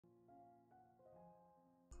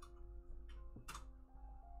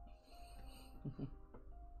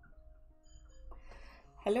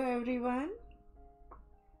Hello everyone.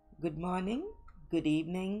 Good morning, good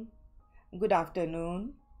evening, good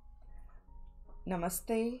afternoon.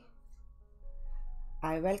 Namaste.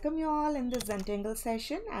 I welcome you all in this Zentangle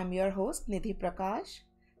session. I'm your host Nidhi Prakash,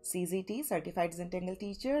 CZT certified Zentangle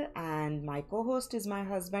teacher, and my co-host is my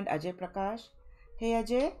husband Ajay Prakash. Hey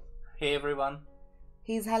Ajay. Hey everyone.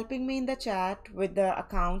 He's helping me in the chat with the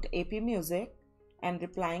account AP Music and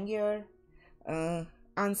replying your uh,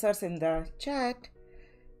 answers in the chat.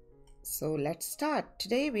 So let's start.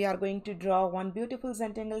 Today we are going to draw one beautiful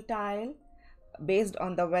Zentangle tile based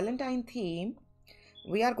on the Valentine theme.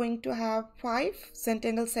 We are going to have 5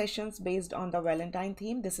 Zentangle sessions based on the Valentine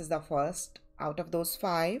theme. This is the first out of those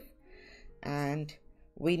 5, and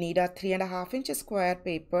we need a 3.5-inch square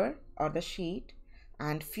paper or the sheet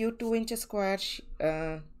and few 2-inch square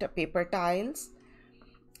paper tiles.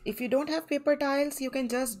 If you don't have paper tiles, you can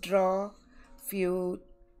just draw few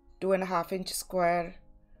 2.5-inch square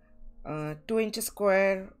 2-inch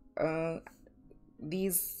square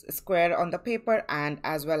these square on the paper, and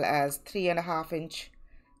as well as 3.5-inch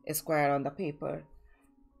square on the paper.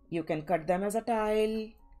 You can cut them as a tile.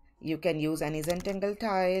 You can use any Zentangle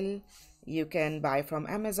tile. You can buy from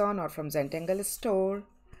Amazon or from Zentangle store,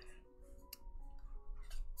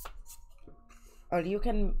 or you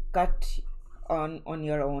can cut on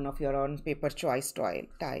your own of your own paper choice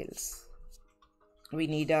tiles. We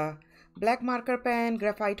need a black marker pen,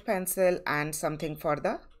 graphite pencil, and something for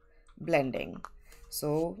the blending.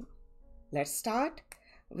 So let's start.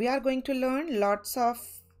 We are going to learn lots of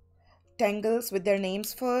tangles with their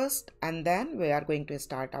names first, and then we are going to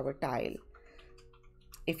start our tile.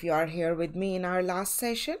 If you are here with me in our last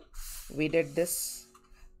session, we did this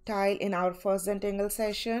tile in our first Zentangle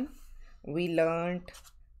session. We learned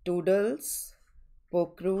toodles,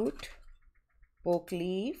 poke root, poke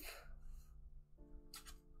leaf,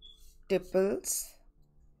 tipples.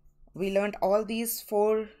 We learned all these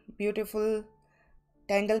 4 beautiful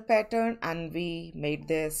tangle pattern, and we made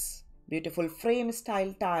this beautiful frame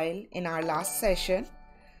style tile in our last session.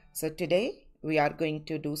 So today we are going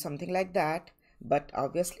to do something like that, but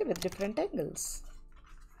obviously with different tangles.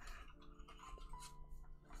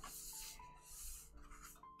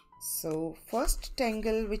 So first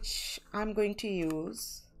tangle which I'm going to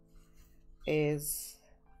use is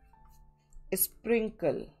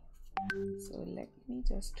Springkle. So let me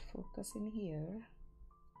just focus in here.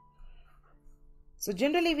 So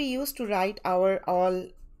generally we used to write our all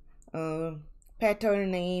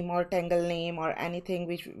pattern name or tangle name or anything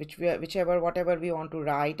whatever we want to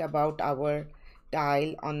write about our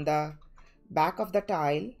tile on the back of the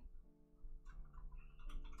tile.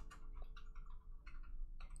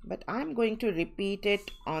 But I'm going to repeat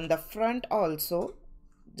it on the front also,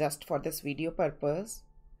 just for this video purpose.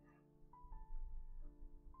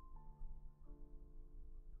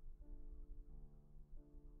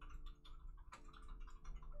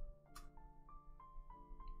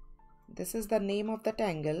 This is the name of the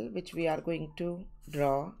tangle which we are going to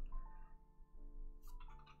draw.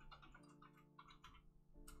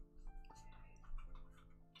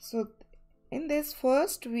 So in this,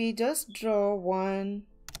 first we just draw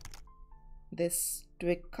this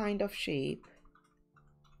twig kind of shape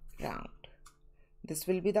round. This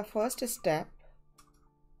will be the first step.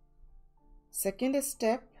 Second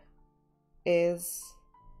step is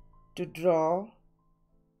to draw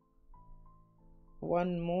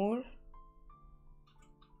one more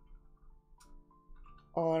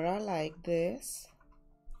aura like this.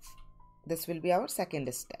 This will be our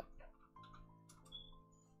second step.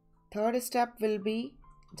 Third step will be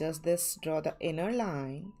just this, draw the inner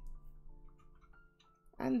line,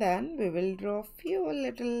 and then we will draw few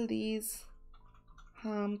little these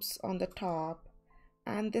humps on the top.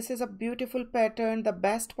 And this is a beautiful pattern. The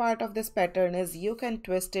best part of this pattern is you can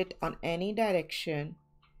twist it on any direction.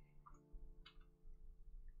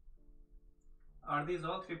 Are these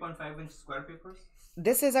all 3.5-inch square papers?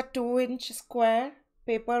 This is a 2-inch square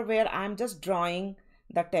paper where I'm just drawing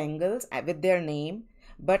the tangles with their name,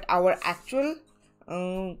 but our actual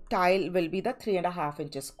tile will be the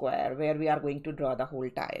 3.5-inch square where we are going to draw the whole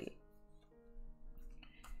tile.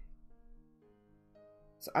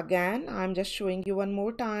 So again, I'm just showing you one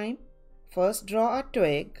more time. First draw a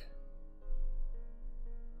twig,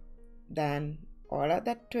 then order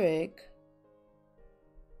that twig,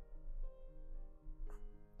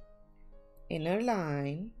 inner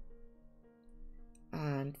line,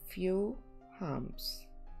 and few humps.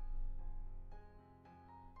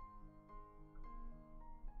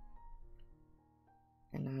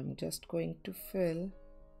 And I'm just going to fill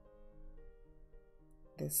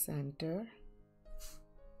this center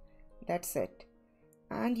That's it.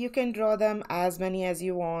 And you can draw them as many as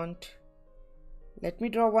you want. Let me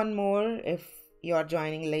draw one more if you are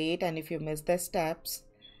joining late and if you miss the steps.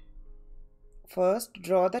 First,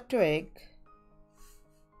 draw the twig,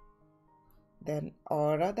 then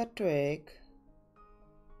aura the twig,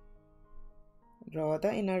 draw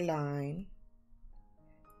the inner line,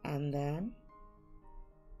 and then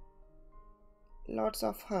lots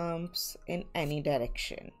of humps in any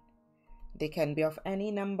direction. They can be of any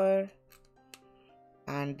number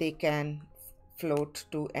and they can float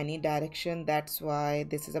to any direction. That's why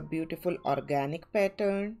this is a beautiful organic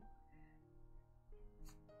pattern.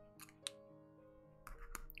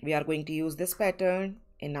 We are going to use this pattern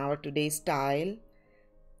in our today's style,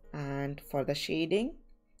 and for the shading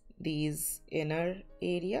these inner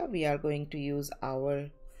area we are going to use our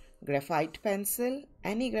graphite pencil.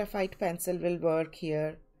 Any graphite pencil will work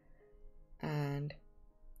here, and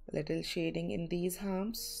little shading in these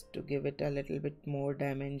humps to give it a little bit more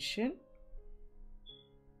dimension.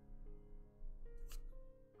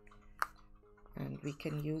 And we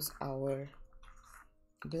can use our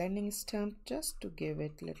blending stump just to give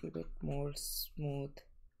it a little bit more smooth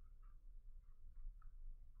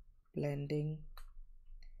blending.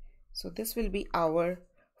 So this will be our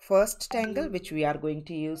first tangle which we are going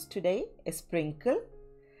to use today, a sprinkle.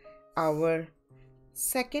 Our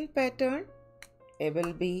second pattern, it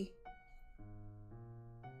will be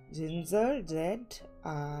Zinger,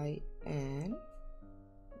 Z-I-N-G-E-R.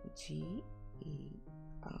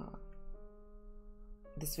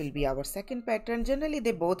 This will be our second pattern. Generally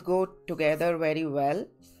they both go together very well.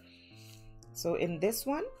 So in this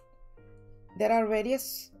one there are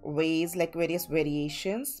various ways, like various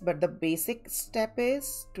variations, but the basic step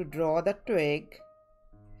is to draw the twig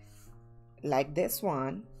like this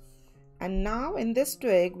one. And now in this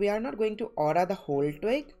twig we are not going to aura the whole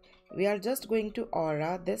twig, we are just going to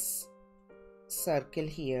aura this circle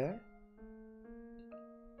here,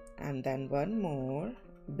 and then one more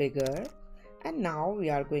bigger. And now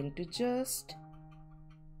we are going to just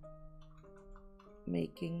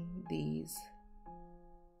making these.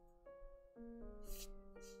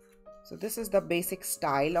 So this is the basic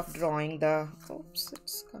style of drawing the, oops,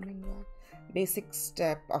 it's coming back. Basic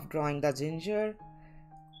step of drawing the ginger.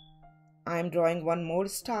 I'm drawing one more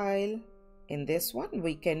style. In this one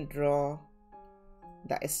we can draw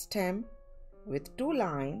the stem with two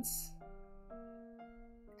lines,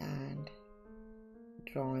 and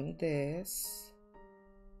drawing this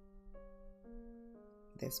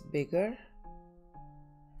bigger,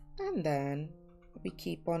 and then we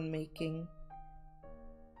keep on making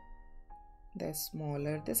this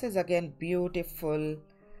smaller. This is again beautiful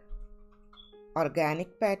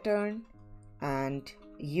organic pattern, and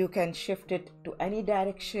you can shift it to any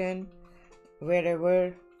direction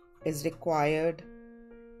wherever is required.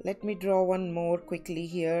 Let me draw one more quickly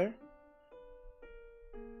here.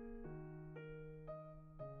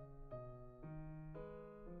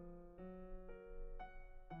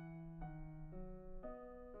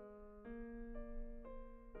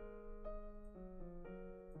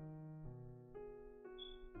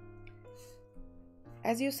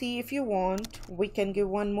 As you see, if you want, we can give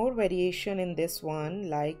one more variation in this one,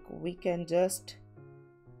 like we can just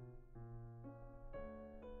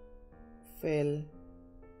fill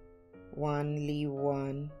one, leave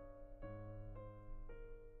one.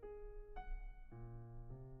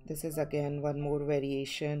 This is again one more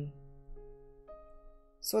variation.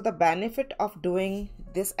 So the benefit of doing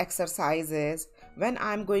this exercise is when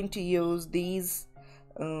I'm going to use these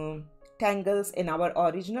tangles in our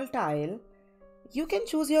original tile, you can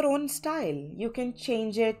choose your own style. You can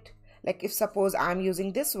change it. Like if suppose I'm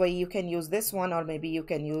using this way, you can use this one, or maybe you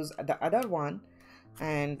can use the other one.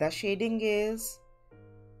 And the shading is,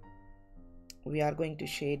 we are going to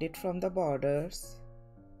shade it from the borders.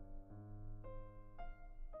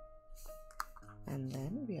 And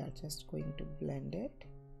then we are just going to blend it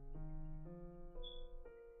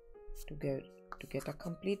to get a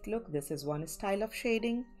complete look. This is one style of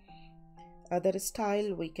shading. Other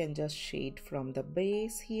style, we can just shade from the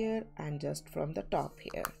base here and just from the top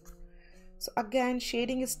here. So again,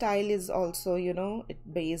 shading style is also, you know,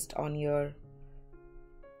 it based on your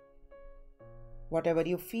whatever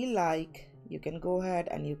you feel like. You can go ahead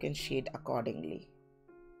and you can shade accordingly.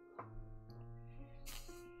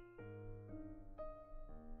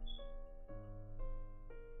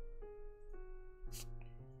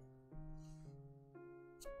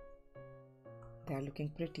 They are looking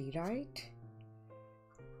pretty, right?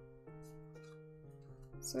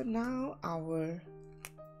 So now our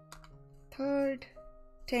third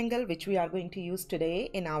tangle, which we are going to use today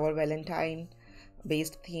in our Valentine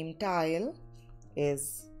based theme tile,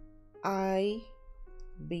 is Ibex.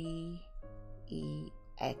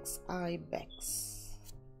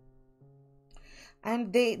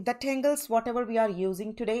 And the tangles whatever we are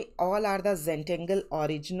using today all are the Zentangle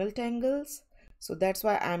original tangles. So that's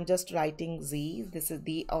why I'm just writing Z. This is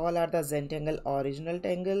the all are the Zentangle original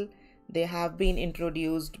tangle. They have been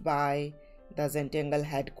introduced by the Zentangle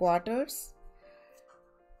headquarters.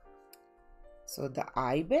 So the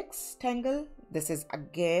Ibex Tangle, this is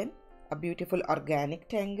again a beautiful organic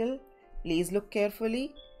tangle. Please look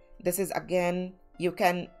carefully. This is again, you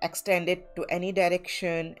can extend it to any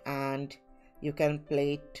direction and you can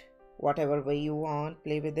play it whatever way you want,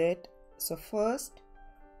 play with it. So first,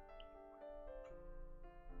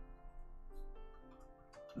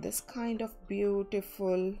 this kind of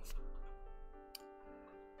beautiful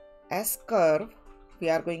S curve, we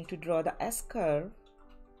are going to draw the S curve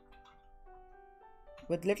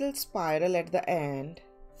with little spiral at the end,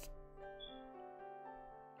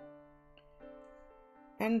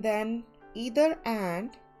 and then either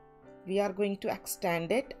end we are going to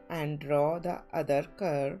extend it and draw the other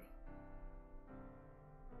curve.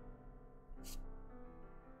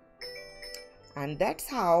 And that's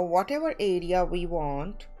how whatever area we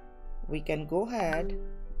want, we can go ahead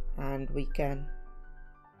and we can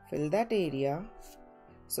fill that area.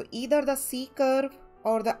 So either the C curve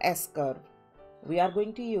or the S curve we are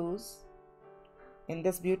going to use in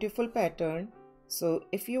this beautiful pattern. So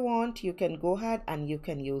if you want, you can go ahead and you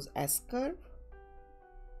can use S curve,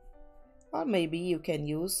 or maybe you can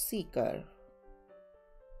use C curve.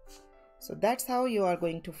 So that's how you are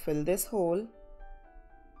going to fill this whole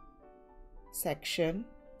section.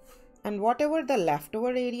 And whatever the leftover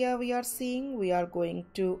area we are seeing, we are going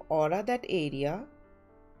to aura that area.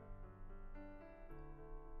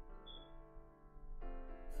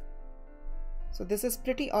 So this is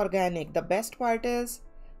pretty organic. The best part is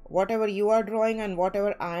whatever you are drawing and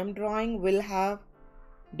whatever I am drawing will have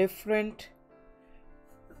different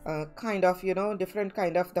kind of, different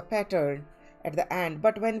kind of the pattern at the end.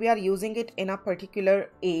 But when we are using it in a particular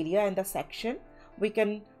area in the section, we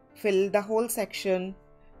can fill the whole section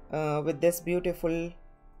with this beautiful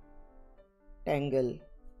tangle.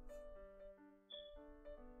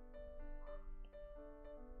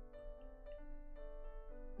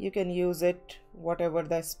 You can use it whatever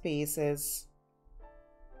the space is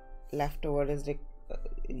leftover is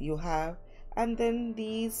you have. And then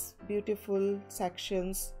these beautiful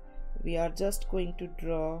sections, we are just going to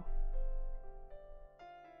draw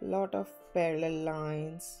a lot of parallel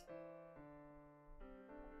lines.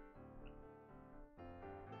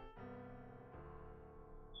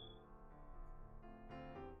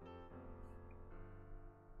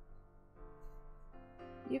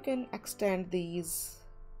 You can extend these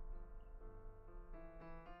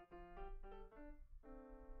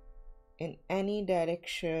in any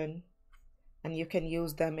direction and you can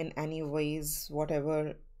use them in any ways,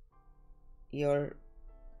 whatever your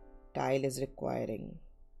tile is requiring.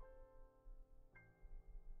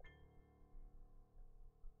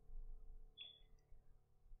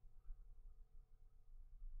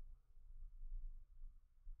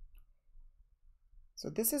 So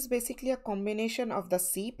this is basically a combination of the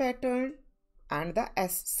C pattern and the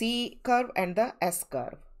C curve and the S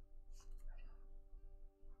curve.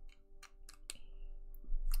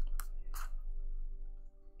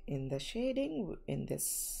 In the shading, in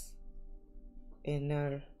this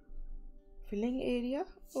inner filling area,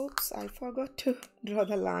 oops, I forgot to draw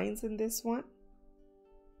the lines in this one.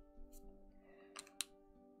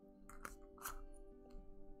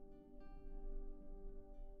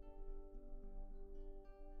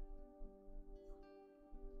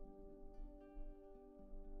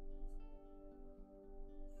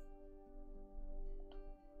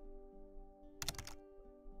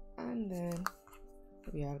 And then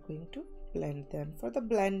we are going to blend them. For the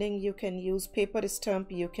blending, you can use paper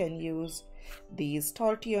stump, you can use these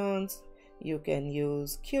tortillons, you can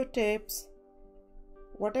use Q-tips,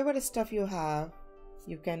 whatever stuff you have,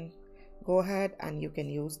 you can go ahead and you can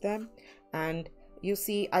use them. And you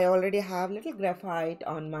see, I already have little graphite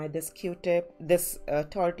on my this Q-tip, this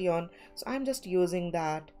tortillon, so I'm just using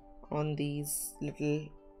that on these little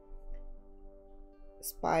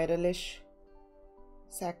spiralish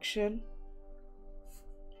section.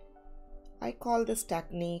 I call this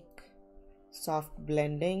technique soft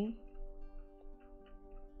blending.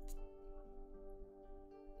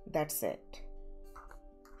 That's it.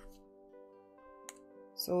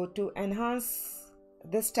 So to enhance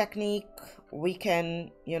this technique, we can,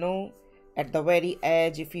 at the very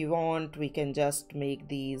edge, if you want, we can just make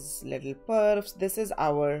these little perfs. This is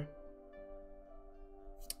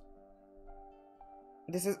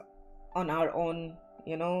on our own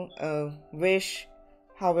wish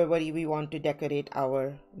however we want to decorate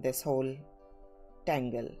our this whole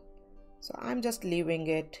tangle. So I'm just leaving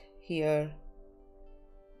it here.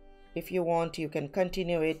 If you want, you can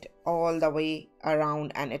continue it all the way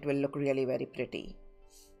around and it will look really very pretty.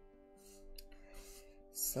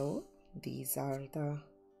 So these are the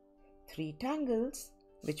 3 tangles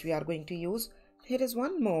which we are going to use. Here is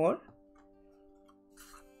one more,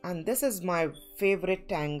 and this is my favorite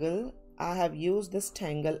tangle. I have used this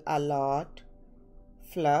tangle a lot,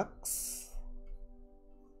 Flux.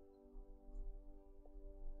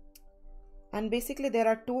 And basically there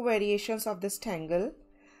are 2 variations of this tangle.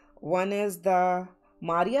 One is the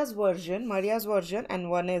Maria's version,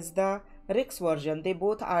 and one is the Rick's version. They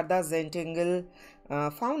both are the Zentangle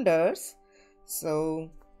founders.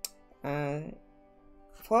 So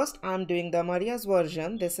first I'm doing the Maria's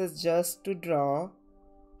version. This is just to draw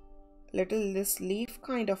little this leaf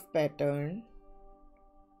kind of pattern,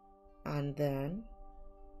 and then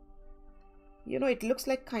it looks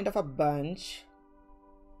like kind of a bunch.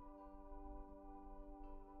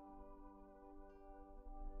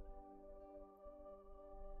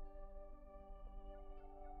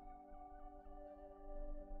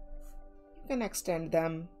 You can extend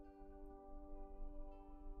them.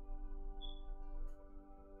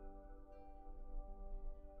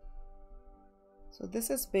 So this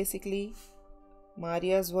is basically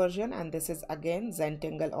Maria's version, and this is again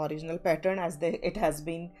Zentangle original pattern as it has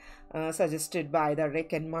been suggested by the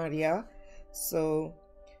Rick and Maria. So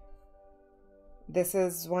this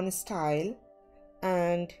is one style,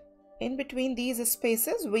 and in between these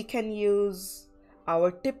spaces we can use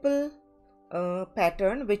our Tipple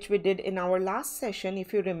pattern which we did in our last session.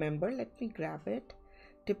 If you remember, let me grab it.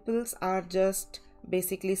 Tipples are just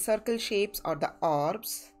basically circle shapes or the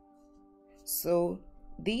orbs. So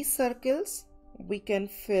these circles we can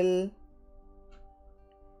fill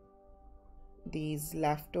these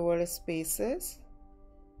leftover spaces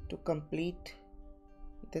to complete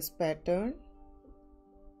this pattern.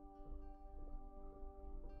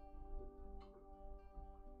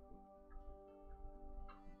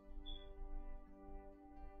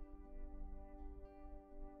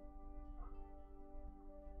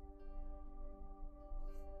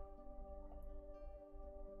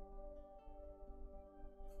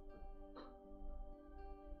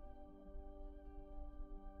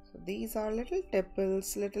 These are little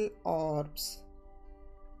tipples, little orbs.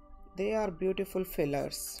 They are beautiful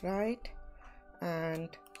fillers, right? And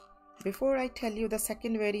before I tell you the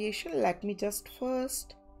second variation, let me just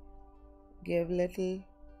first give little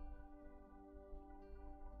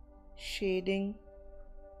shading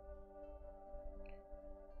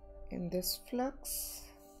in this flux.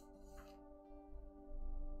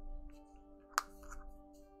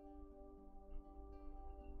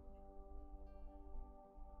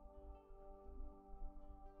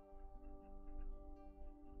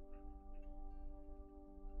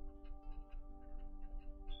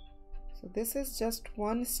 So this is just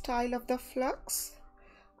one style of the flux,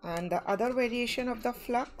 and the other variation of the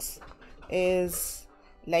flux is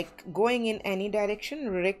like going in any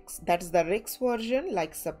direction. Rick's, that's the Rick's version.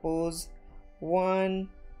 Like suppose one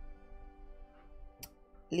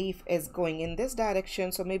leaf is going in this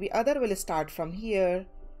direction, so maybe other will start from here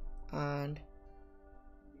and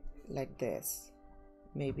like this.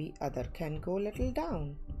 Maybe other can go little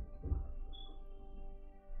down.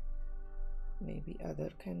 Maybe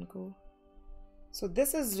other can go. So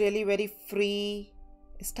this is really very free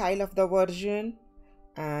style of the version,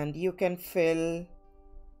 and you can fill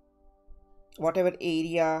whatever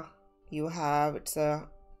area you have.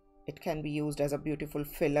 It can be used as a beautiful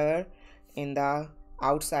filler in the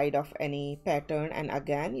outside of any pattern, and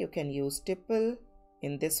again you can use tipple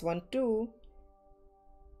in this one too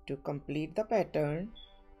to complete the pattern.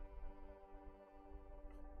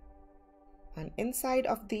 And inside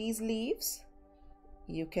of these leaves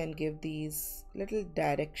you can give these little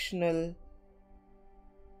directional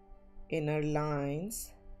inner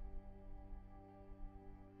lines.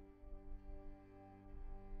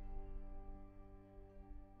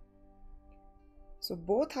 So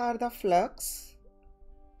both are the flux.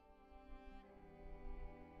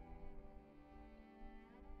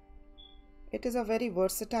 It is a very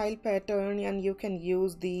versatile pattern, and you can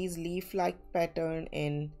use these leaf-like pattern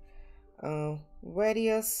in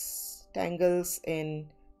various tangles,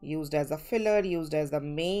 used as a filler, used as the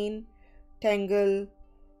main tangle,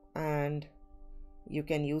 and you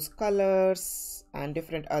can use colors and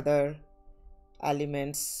different other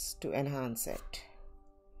elements to enhance it.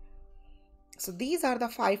 So these are the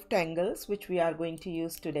 5 tangles which we are going to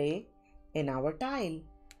use today in our tile.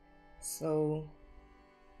 So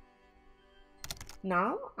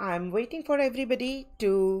Now I'm waiting for everybody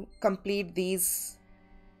to complete these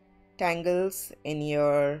tangles in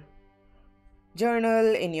your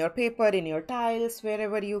journal, in your paper, in your tiles,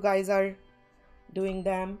 wherever you guys are doing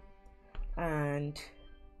them. And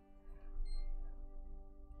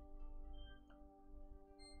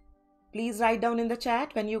please write down in the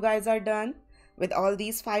chat when you guys are done with all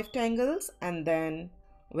these 5 tangles, and then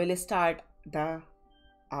we'll start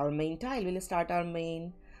our main tile. We'll start our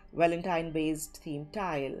main Valentine based theme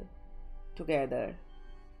tile together.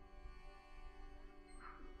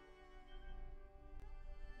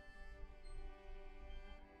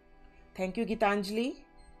 Thank you, Gitanjali.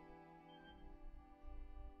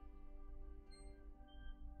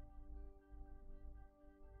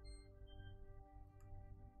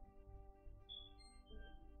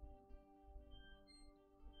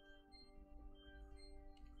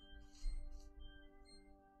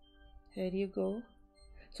 Here you go.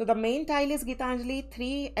 So the main tile is Gitanjali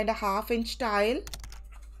 3.5 inch tile.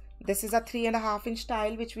 This is a 3.5 inch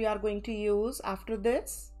tile which we are going to use after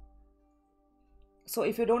this. So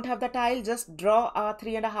if you don't have the tile, just draw a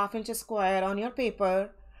 3.5 inch square on your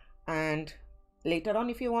paper, and later on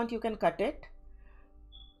if you want you can cut it.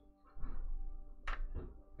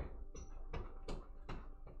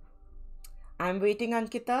 I'm waiting,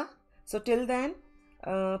 Ankita. So till then,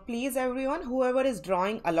 please everyone, whoever is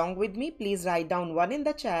drawing along with me, please write down 1 in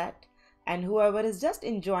the chat, and whoever is just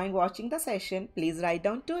enjoying watching the session, please write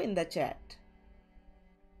down 2 in the chat.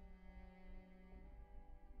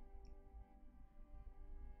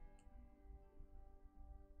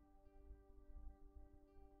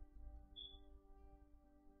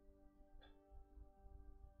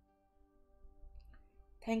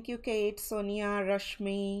 Thank you, Kate, Sonia,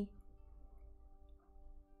 Rashmi.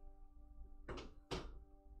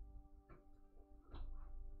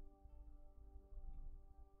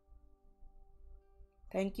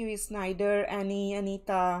 Thank you, Snyder, Annie,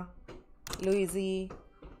 Anita, Louise,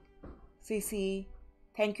 Cici.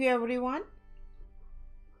 Thank you, everyone.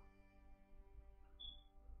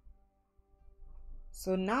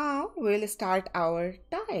 So now we'll start our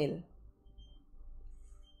tile.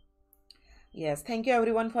 Yes, thank you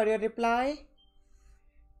everyone for your reply.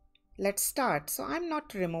 Let's start. So I'm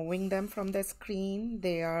not removing them from the screen.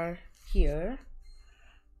 They are here.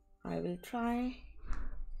 I will try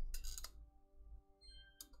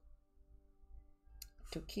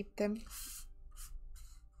to keep them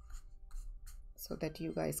so that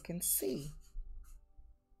you guys can see.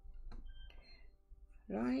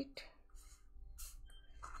 Right?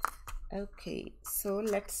 Okay, so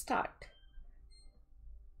let's start.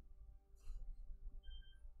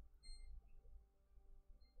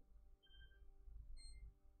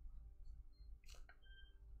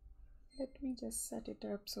 Let me just set it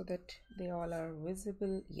up so that they all are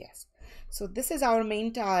visible. Yes. So this is our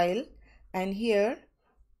main tile, and here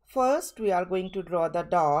first we are going to draw the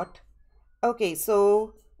dot. Okay,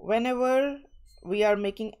 so whenever we are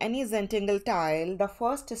making any Zentangle tile, the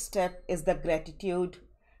first step is the gratitude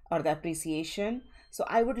or the appreciation. So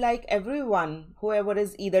I would like everyone, whoever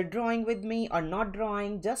is either drawing with me or not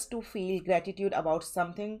drawing, just to feel gratitude about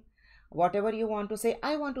something. Whatever you want to say,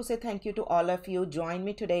 I want to say thank you to all of you. Join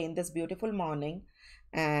me today in this beautiful morning,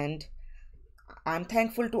 and I'm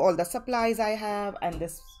thankful to all the supplies I have and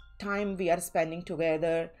this time we are spending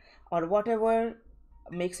together, or whatever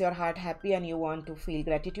makes your heart happy and you want to feel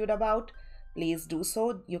gratitude about. Please do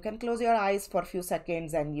so. You can close your eyes for a few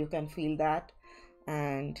seconds and you can feel that.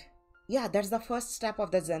 And yeah, that's the first step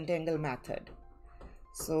of the Zentangle method.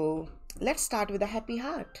 So let's start with a happy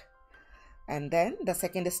heart. And then the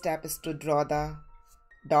second step is to draw the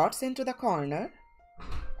dots into the corner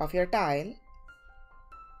of your tile.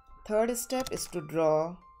 Third step is to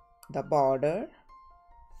draw the border.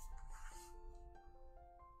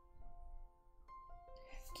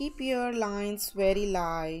 Keep your lines very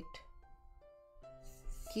light.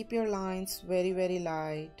 Keep your lines very, very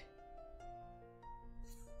light.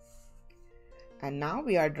 And now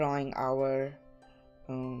we are drawing our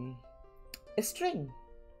string.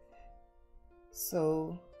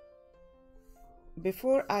 So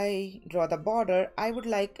before I draw the border, I would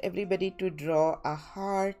like everybody to draw a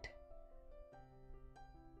heart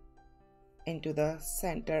into the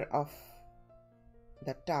center of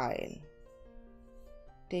the tile.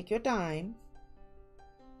 Take your time.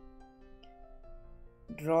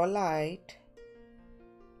 Draw light.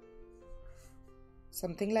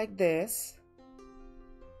 Something like this.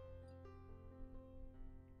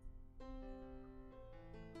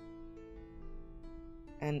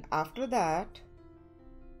 And after that,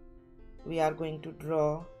 we are going to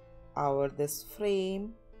draw this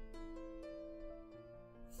frame.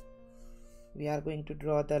 we are going to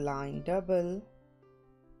draw the line double.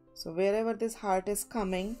 So wherever this heart is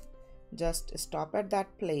coming, just stop at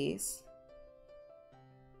that place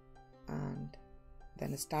and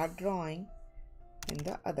then start drawing in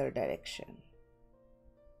the other direction.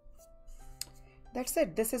 That's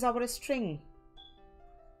it. This is our string.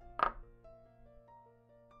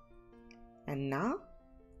 And now,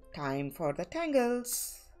 time for the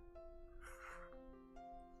tangles.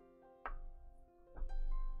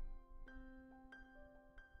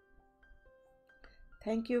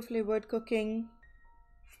 Thank you, Flavored Cooking.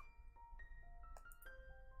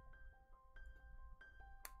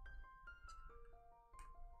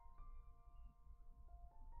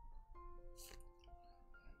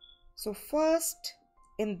 So first,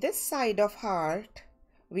 in this side of heart,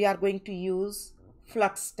 we are going to use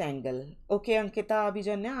Flux Tangle. Okay, Ankita,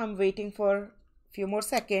 Abhijanya, I'm waiting for few more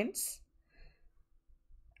seconds.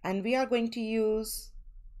 And we are going to use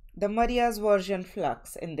the Maria's version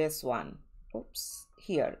Flux in this one. Oops,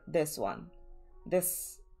 here, this one.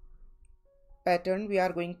 This pattern we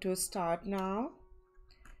are going to start now.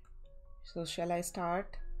 So shall I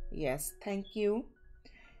start? Yes, thank you.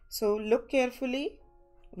 So look carefully.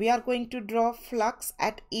 We are going to draw flux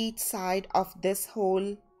at each side of this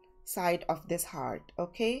whole side of this heart.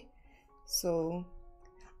 Okay, so,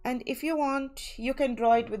 and if you want, you can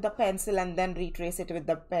draw it with the pencil and then retrace it with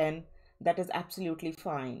the pen. That is absolutely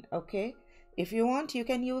fine. Okay, if you want, you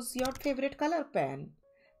can use your favorite color pen,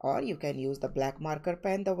 or you can use the black marker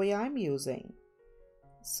pen the way I'm using.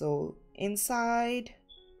 So inside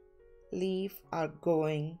leaf are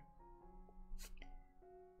going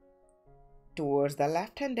towards the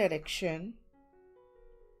left hand direction.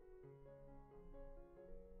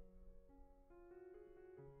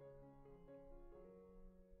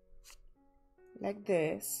 Like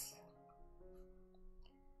this.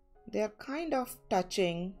 They are kind of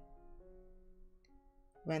touching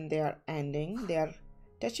when they are ending. They are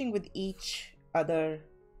touching with each other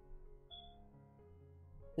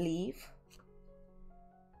leaf.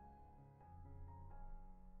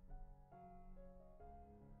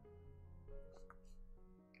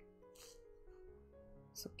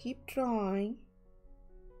 So keep drawing.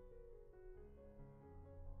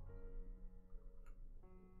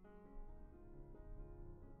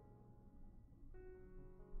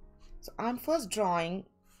 So I'm first drawing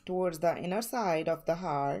towards the inner side of the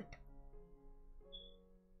heart.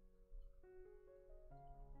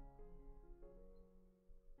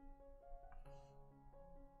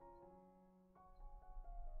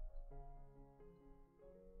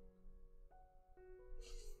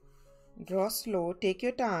 Draw slow, take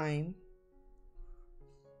your time.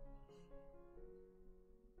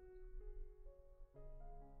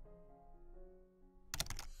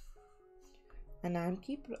 And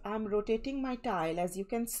I'm rotating my tile, as you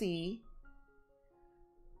can see.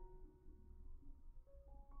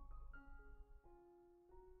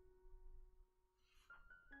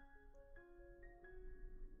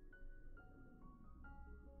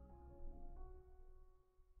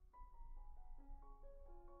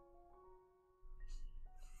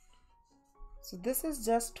 So this is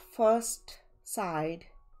just first side.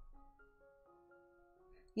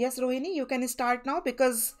 Yes, Rohini, you can start now,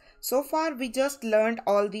 because so far we just learned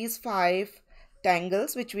all these 5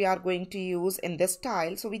 tangles which we are going to use in this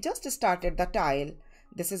tile. So we just started the tile.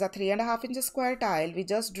 This is a 3.5 inch square tile. We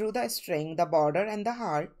just drew the string, the border and the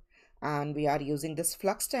heart, and we are using this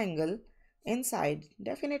flux tangle inside.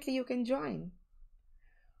 Definitely you can join.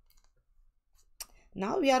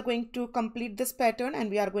 Now we are going to complete this pattern and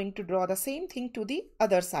we are going to draw the same thing to the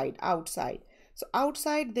other side, outside. So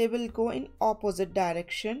outside they will go in opposite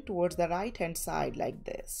direction towards the right hand side like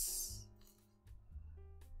this.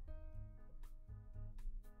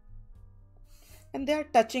 And they are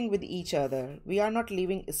touching with each other. We are not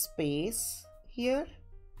leaving space here.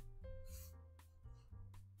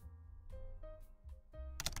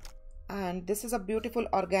 And this is a beautiful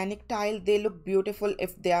organic tile. They look beautiful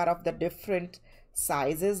if they are of the different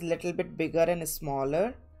sizes, little bit bigger and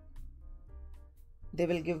smaller. They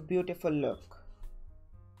will give beautiful look.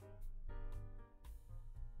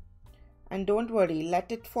 And don't worry,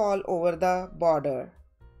 let it fall over the border.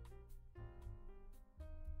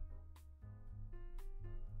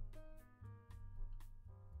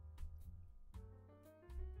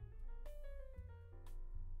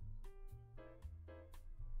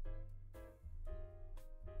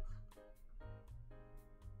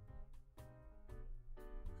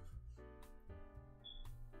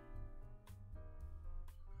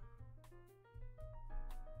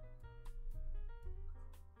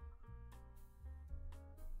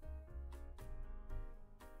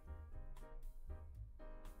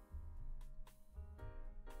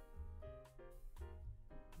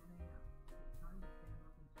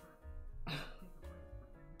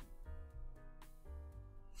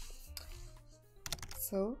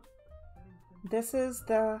 So this is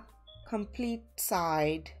the complete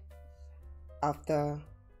side of the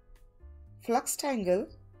flux tangle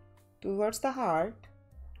towards the heart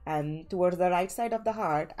and towards the right side of the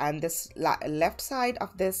heart, and this left side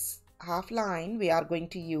of this half line we are going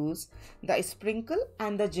to use the sprinkle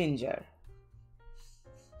and the ginger.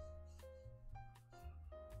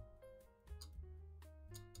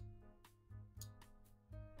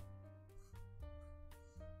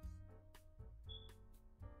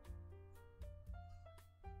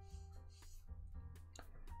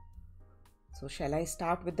 So shall I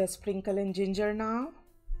start with the sprinkle and ginger now?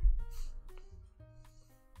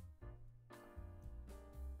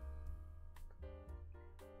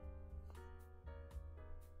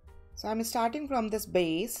 So I'm starting from this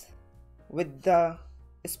base with the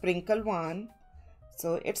sprinkle one.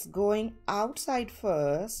 So it's going outside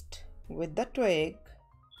first with the twig.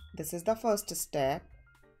 This is the first step.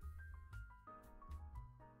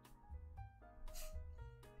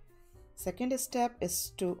 Second step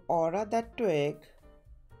is to aura that twig.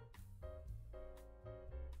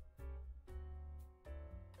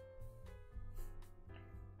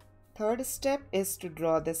 Third step is to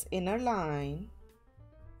draw this inner line.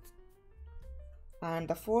 And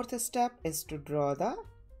the fourth step is to draw the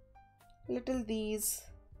these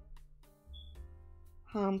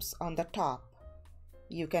humps on the top.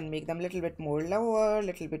 You can make them a little bit more lower,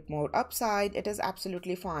 little bit more upside. It is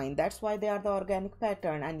absolutely fine. That's why they are the organic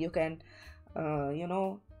pattern, and you can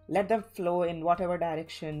let them flow in whatever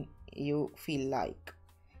direction you feel like.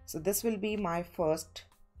 So this will be my first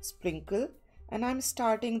sprinkle, and I'm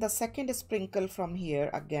starting the second sprinkle from here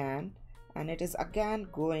again, and it is again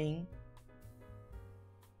going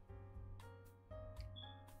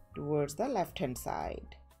towards the left hand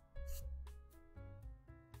side,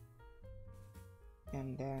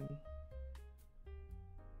 and then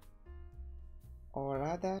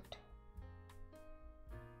aura that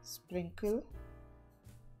sprinkle,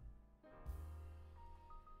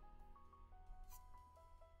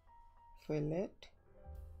 fill it,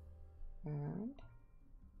 and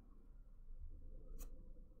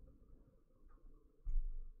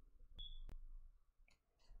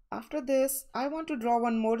after this I want to draw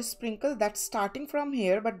one more sprinkle that's starting from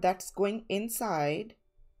here, but that's going inside.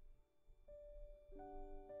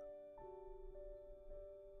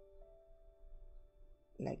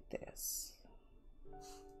 Like this.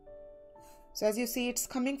 So as you see, it's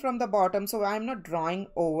coming from the bottom, so I'm not drawing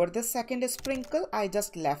over the second sprinkle, I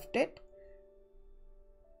just left it.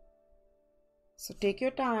 So take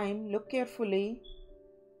your time, look carefully.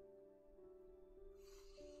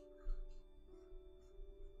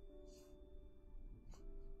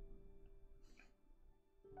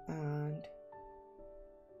 And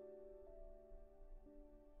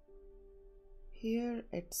here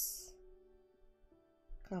it's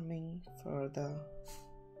coming for the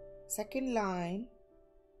second line.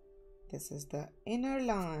 This is the inner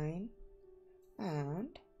line,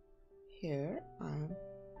 and here I'm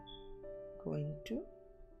going to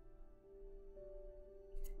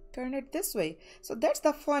turn it this way. So that's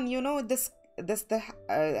the fun, the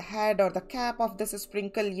head or the cap of this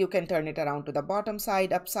sprinkle, you can turn it around to the bottom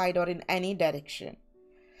side, upside, or in any direction.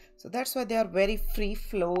 So that's why they are very free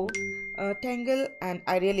flow tangle, and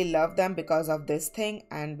I really love them because of this thing,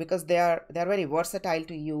 and because they're very versatile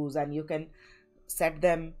to use, and you can set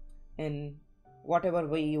them in whatever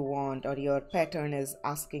way you want, or your pattern is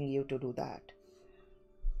asking you to do that.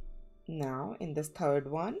 Now in this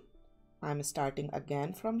third one, I'm starting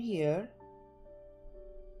again from here.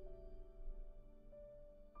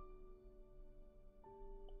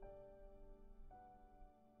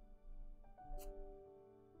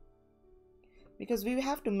 Because we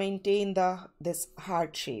have to maintain this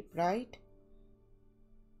heart shape, right?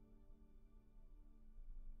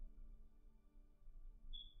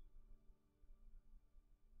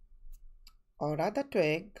 Aura the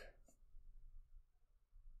twig.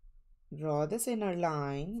 Draw this inner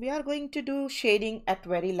line. We are going to do shading at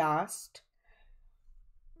very last.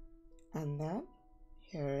 And then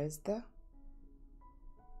here is the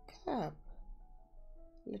cap.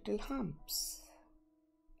 Little humps.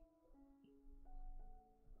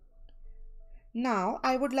 Now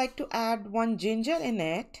I would like to add one ginger in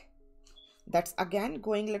it. That's again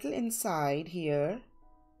going a little inside here.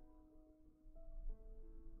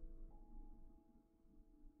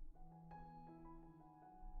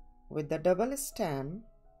 With the double stem.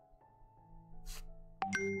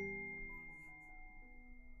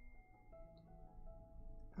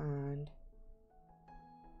 And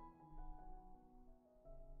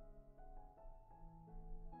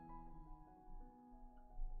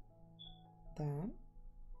then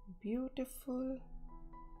beautiful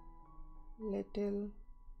little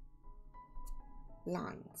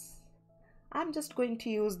lines. I'm just going to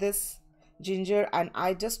use this ginger, and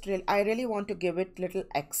I really want to give it little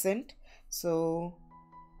accent. So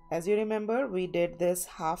as you remember, we did this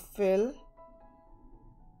half fill.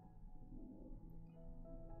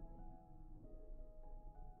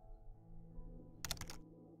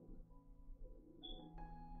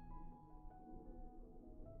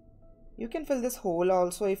 You can fill this hole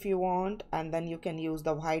also if you want, and then you can use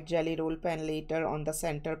the white jelly roll pen later on the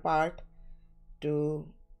center part to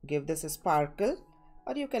give this a sparkle,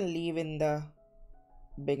 or you can leave in the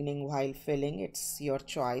beginning while filling. It's your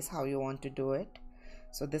choice how you want to do it.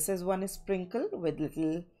 So this is one sprinkle with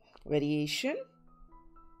little variation,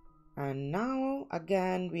 and now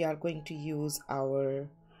again we are going to use our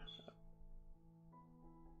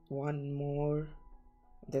one more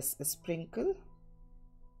this sprinkle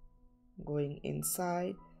going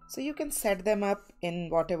inside. So you can set them up in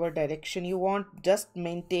whatever direction you want, just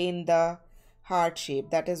maintain the heart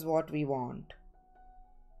shape. That is what we want.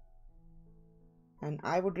 And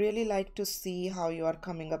I would really like to see how you are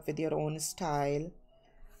coming up with your own style.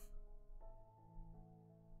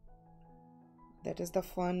 That is the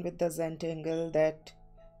fun with the Zentangle, that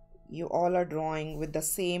you all are drawing with the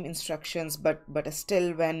same instructions, but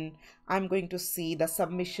still when I'm going to see the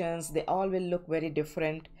submissions, they all will look very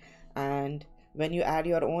different. And when you add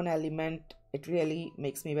your own element, it really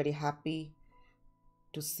makes me very happy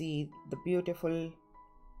to see the beautiful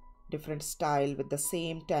different style with the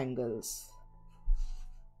same tangles.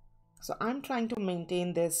 So I'm trying to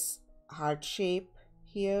maintain this heart shape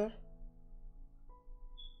here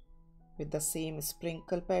with the same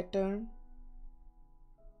sprinkle pattern.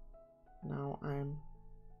 Now I'm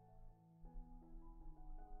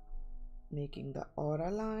making the aura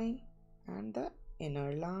line and the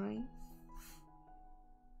inner line.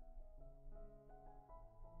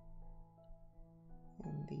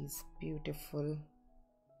 And these beautiful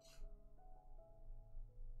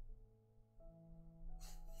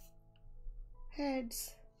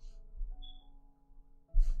heads.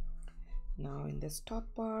 Now in this top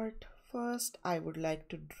part, first I would like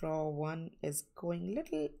to draw one is going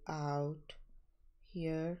little out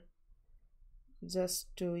here,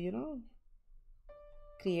 just to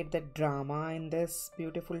create the drama in this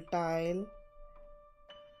beautiful tile.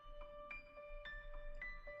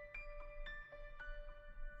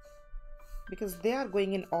 Because they are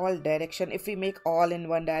going in all direction. If we make all in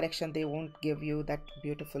one direction, they won't give you that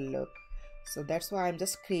beautiful look. So that's why I'm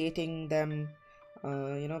just creating them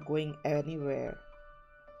going anywhere.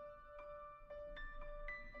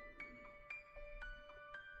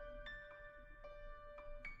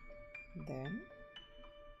 Then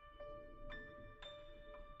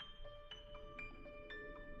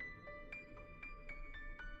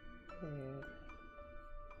their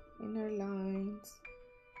inner lines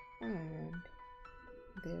and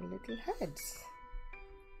their little heads.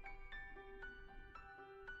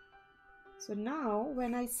 So now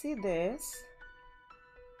when I see this,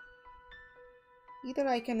 either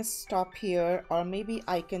I can stop here, or maybe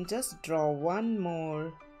I can just draw one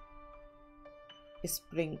more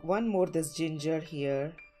this ginger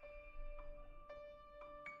here.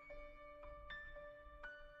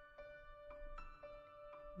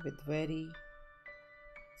 With very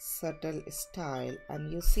subtle style,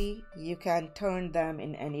 and you see you can turn them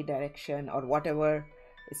in any direction, or whatever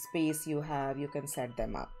space you have, you can set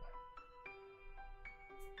them up.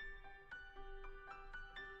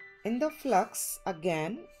 In the flux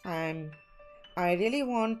again, I really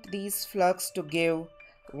want these flux to give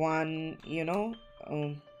one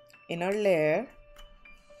inner layer.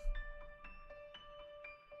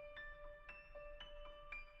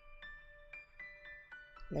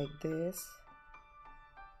 Like this.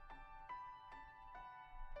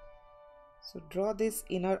 So draw this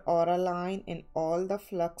inner aura line in all the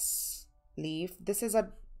flux leaf. This is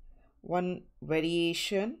one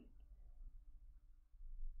variation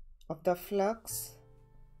of the flux.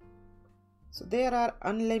 So there are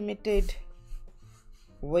unlimited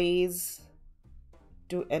ways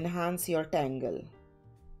to enhance your tangle.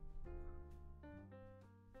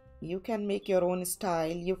 You can make your own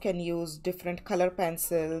style. You can use different color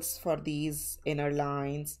pencils for these inner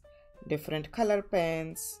lines, different color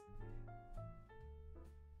pens.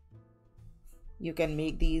 You can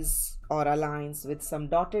make these aura lines with some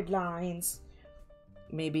dotted lines,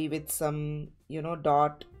 maybe with some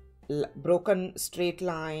broken straight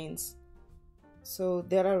lines. So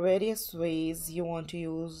there are various ways you want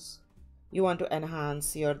to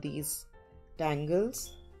enhance these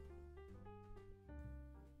tangles.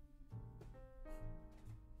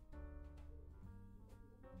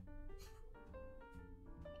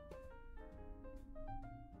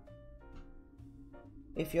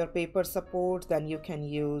 If your paper supports, then you can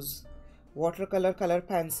use watercolor color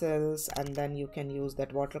pencils, and then you can use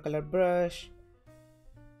that watercolor brush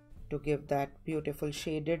to give that beautiful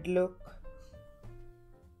shaded look.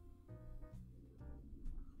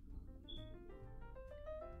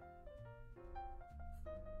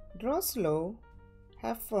 Draw slow,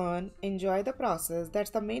 have fun, enjoy the process.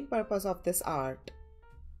 That's the main purpose of this art.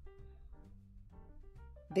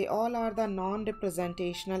 They all are the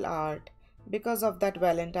non-representational art. Because of that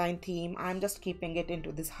Valentine theme, I'm just keeping it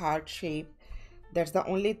into this heart shape. That's the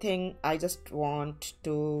only thing. I just want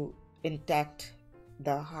to intact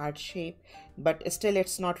the heart shape, but still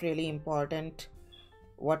it's not really important.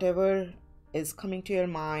 Whatever is coming to your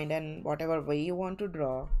mind and whatever way you want to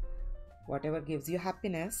draw, whatever gives you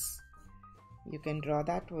happiness, you can draw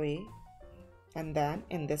that way. And then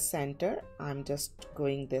in this center, I'm just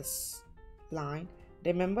going this line.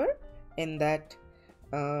 Remember, in that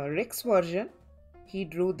Rick's version, he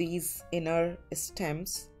drew these inner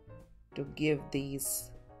stems to give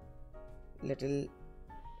these little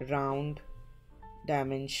round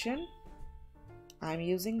dimension. I'm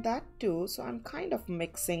using that too, so I'm kind of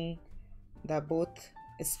mixing the both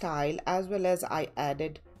style, as well as I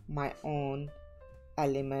added my own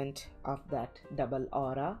element of that double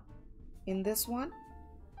aura in this one.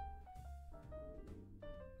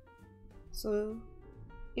 So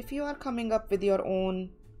if you are coming up with your own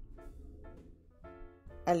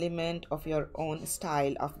element of your own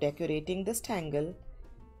style of decorating this tangle,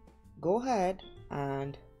 go ahead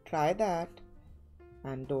and try that,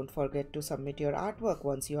 and don't forget to submit your artwork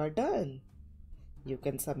once you are done. You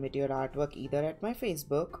can submit your artwork either at my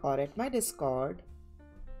Facebook or at my Discord.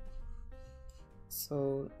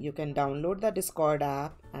 So you can download the Discord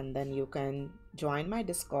app and then you can join my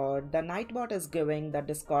Discord. The Nightbot is giving the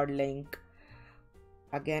Discord link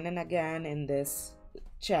again and again in this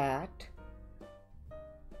chat.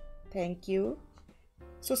 Thank you.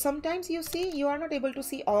 So sometimes you see you are not able to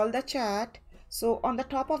see all the chat. So on the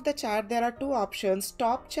top of the chat there are two options,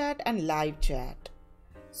 top chat and live chat.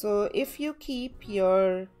 So if you keep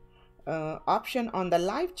your option on the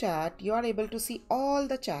live chat, you are able to see all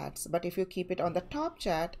the chats. But if you keep it on the top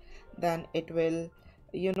chat, then it will,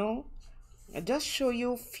 you know, just show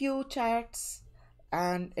you few chats,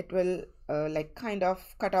 and it will like kind of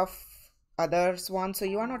cut off others one, so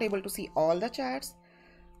you are not able to see all the chats.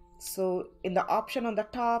 So in the option on the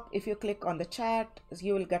top, if you click on the chat,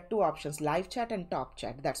 you will get two options, live chat and top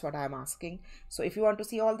chat. That's what I'm asking. So if you want to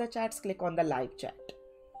see all the chats, click on the live chat.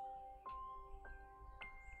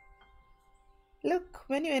 Look,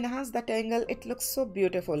 when you enhance the tangle, it looks so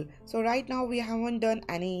beautiful. So right now we haven't done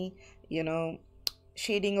any,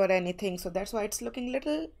 shading or anything. So that's why it's looking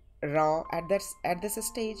little raw at this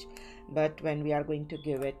stage. But when we are going to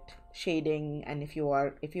give it shading, and if you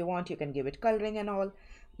want, you can give it coloring and all,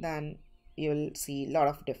 then you'll see a lot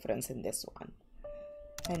of difference in this one.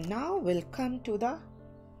 And now we'll come to the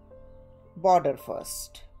border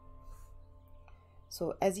first.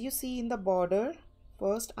 So as you see in the border,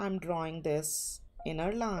 first I'm drawing this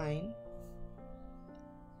inner line.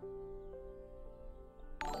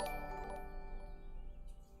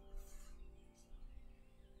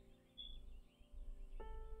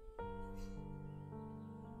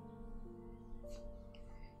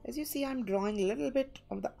 As you see, I'm drawing a little bit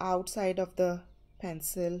of the outside of the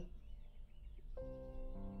pencil.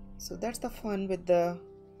 So that's the fun with the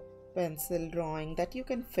pencil drawing, that you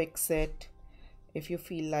can fix it if you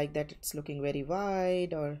feel like that it's looking very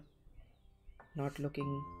wide or not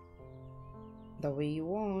looking the way you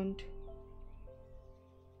want.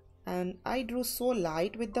 And I drew so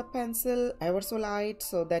light with the pencil, ever so light,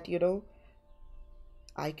 so that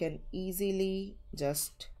I can easily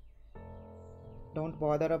just don't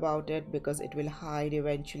bother about it, because it will hide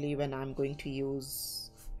eventually when I'm going to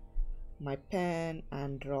use my pen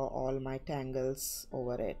and draw all my tangles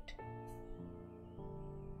over it.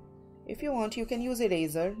 If you want, you can use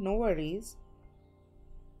eraser, no worries.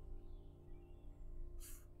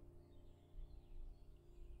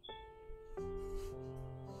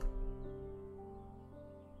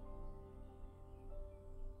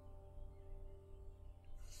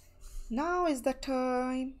 Now is the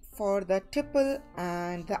time for the Tipple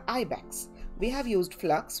and the Ibex. We have used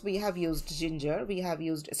Flux, we have used Zinger, we have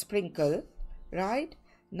used Springkle, right?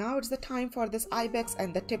 Now it's the time for this Ibex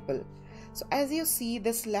and the Tipple. So as you see,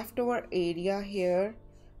 this leftover area here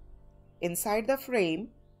inside the frame,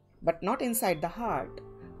 but not inside the heart,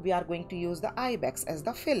 we are going to use the Ibex as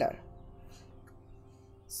the filler.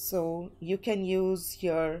 So you can use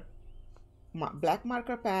your black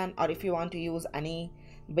marker pen, or if you want to use any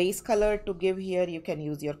base color to give here, you can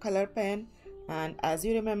use your color pen. And as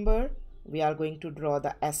you remember, we are going to draw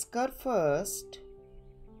the S curve first.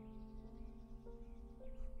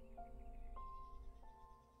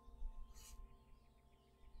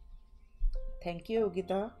 Thank you,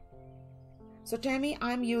 Gita. So Tammy,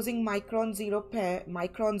 I'm using Micron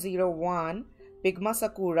 01 Pigma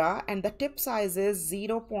Sakura, and the tip size is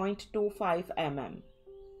 0.25 mm.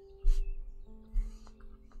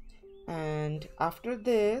 And after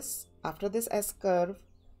this S curve,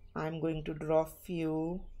 I'm going to draw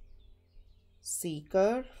few C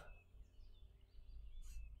curve.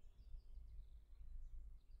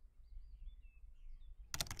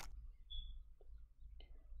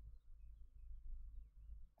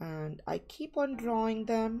 And I keep on drawing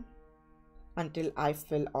them until I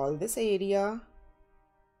fill all this area.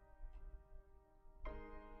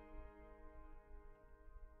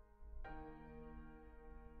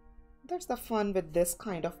 That's the fun with this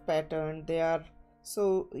kind of pattern. They are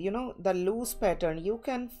so, you know, the loose pattern, you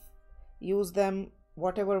can use them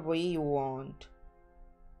whatever way you want.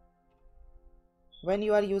 When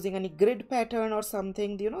you are using any grid pattern or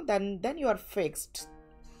something, you know, then you are fixed.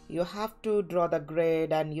 You have to draw the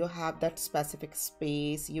grid and you have that specific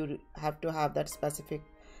space. You have to have that specific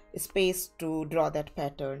space to draw that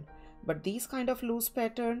pattern. But these kind of loose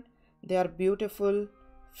pattern, they are beautiful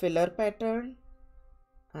filler pattern,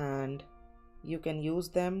 and you can use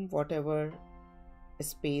them whatever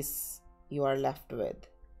space you are left with.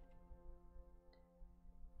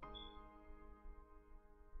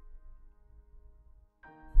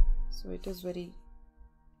 So it is very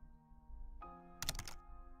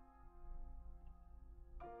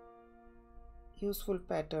useful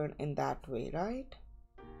pattern in that way, right?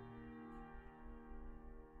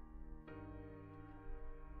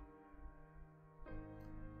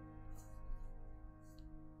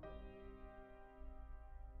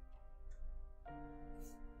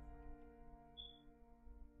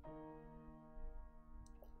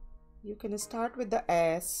 You can start with the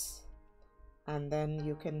S and then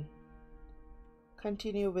you can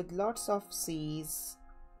continue with lots of C's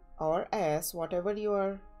or S, whatever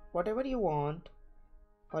you want,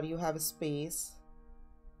 or you have space,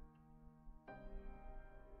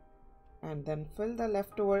 and then fill the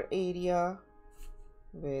leftover area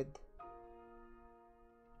with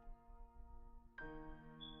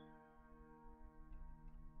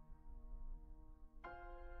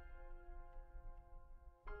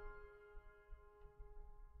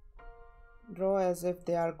draw as if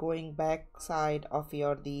they are going back side of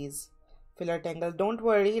your these filler tangle. Don't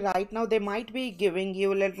worry, right now they might be giving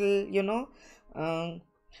you a little, you know,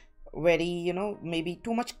 very, you know, maybe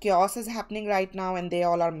too much chaos is happening right now and they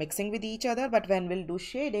all are mixing with each other, but when we'll do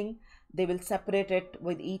shading, they will separate it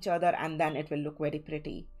with each other and then it will look very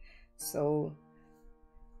pretty. So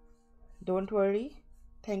don't worry.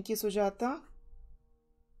 Thank you, Sujata.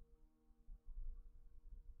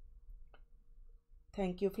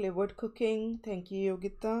 Thank you, Flavored Cooking. Thank you,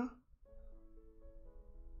 Yogita.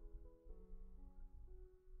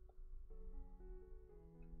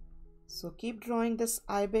 So keep drawing this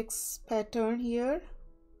Ibex pattern here.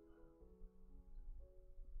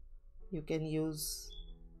 You can use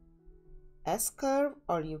S curve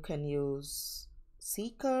or you can use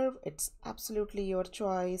C curve. It's absolutely your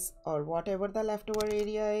choice, or whatever the leftover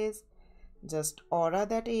area is. Just aura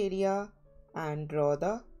that area and draw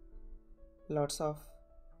the lots of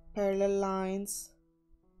parallel lines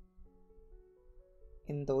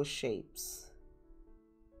in those shapes.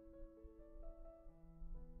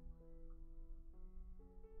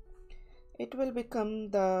 It will become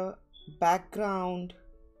the background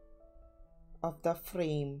of the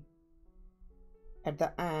frame at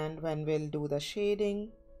the end when we'll do the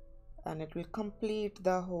shading, and it will complete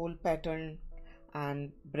the whole pattern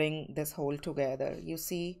and bring this whole together. You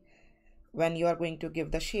see, when you are going to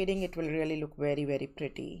give the shading, it will really look very, very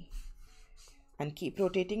pretty. And keep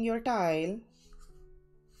rotating your tile.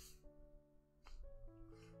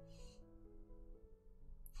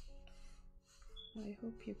 I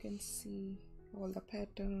hope you can see all the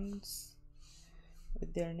patterns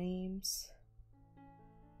with their names.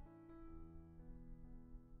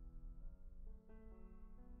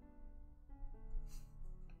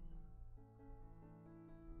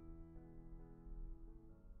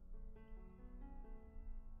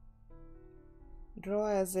 Draw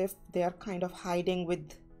as if they are kind of hiding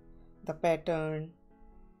with the pattern.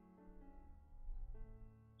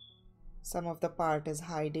 Some of the part is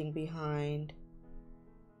hiding behind.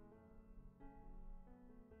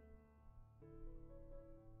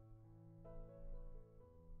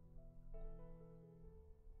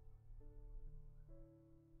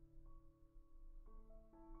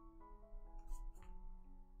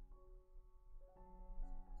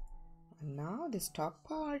 And now this top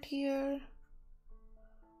part here.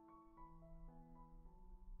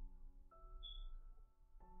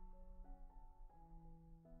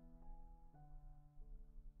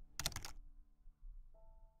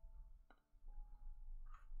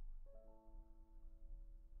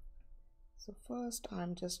 So first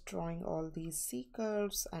I'm just drawing all these C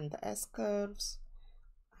curves and the S curves,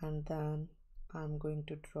 and then I'm going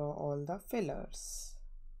to draw all the fillers.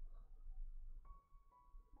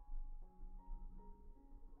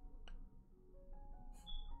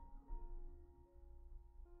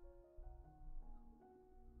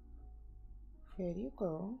 Here you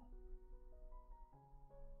go.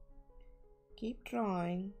 Keep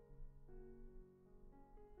drawing.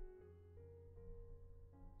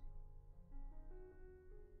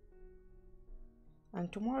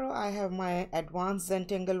 And tomorrow I have my advanced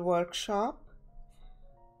Zentangle workshop.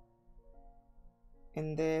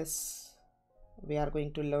 In this, we are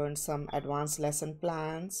going to learn some advanced lesson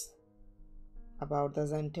plans about the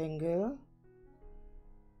Zentangle,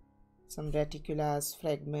 some reticulars,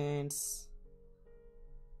 fragments,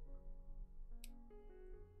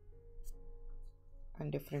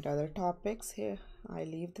 and different other topics. Here, I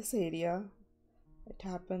leave this area. It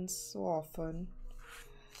happens so often.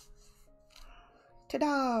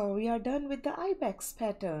 Ta-da! We are done with the Ibex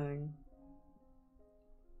pattern.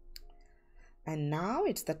 And now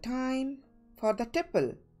it's the time for the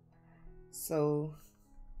tipple. So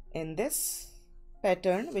in this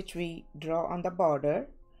pattern which we draw on the border,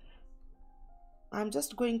 I'm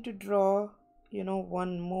just going to draw,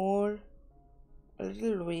 one more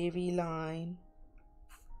little wavy line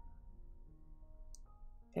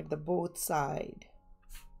at the both side.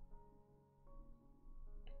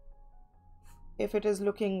 If it is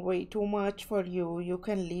looking way too much for you, you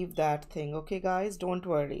can leave that thing, okay guys? Don't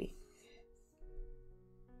worry.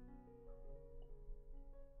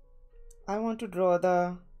 I want to draw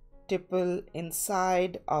the tipple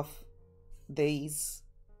inside of these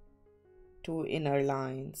two inner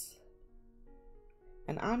lines,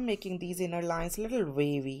 and I'm making these inner lines a little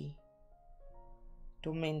wavy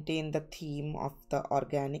to maintain the theme of the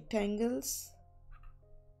organic tangles.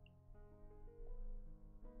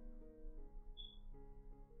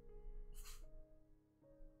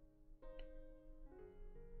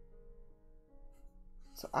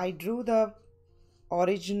 So I drew the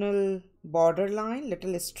original border line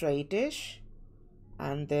little straightish,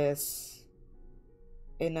 and this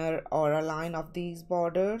inner aura line of these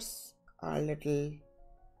borders are little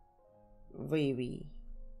wavy.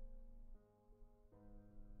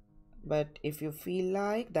 But if you feel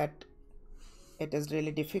like that it is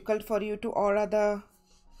really difficult for you to aura the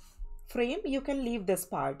frame, you can leave this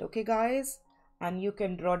part, okay guys, and you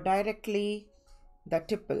can draw directly the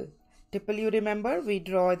tipple. Tipple, you remember we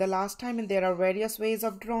draw the last time, and there are various ways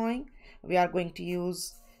of drawing. We are going to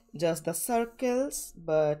use just the circles,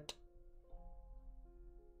 but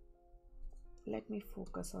let me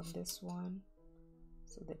focus on this one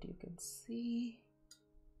so that you can see.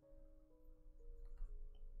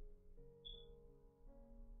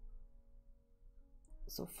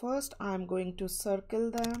 So first I'm going to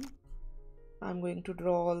circle them. I'm going to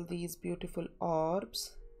draw all these beautiful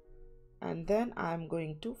orbs, and then I'm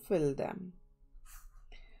going to fill them.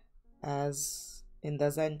 As in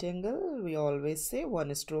the Zentangle, we always say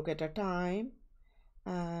one stroke at a time,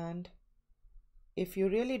 and if you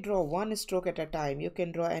really draw one stroke at a time, you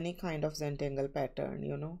can draw any kind of Zentangle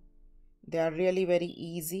pattern, They are really very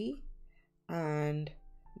easy, and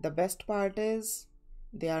the best part is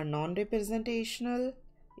they are non-representational.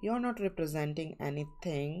 You're not representing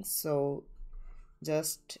anything, so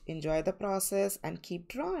just enjoy the process and keep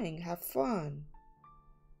drawing. Have fun.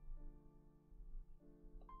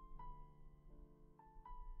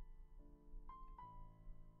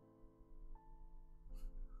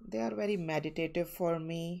 They are very meditative for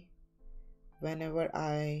me whenever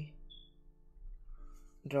I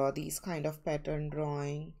draw these kind of pattern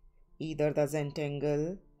drawing, either the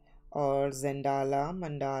Zentangle or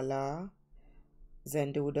mandala,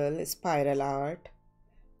 Zendoodle, spiral art.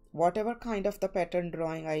 Whatever kind of the pattern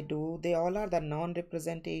drawing I do, they all are the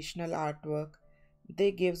non-representational artwork.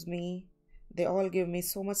 They all give me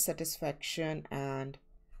so much satisfaction, and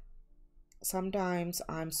sometimes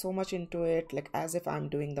I'm so much into it, like as if I'm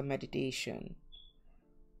doing the meditation.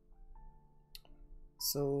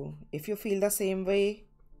 So if you feel the same way,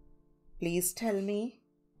 please tell me.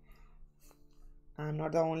 I'm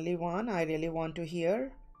not the only one. I really want to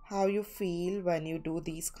hear how you feel when you do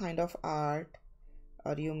these kind of art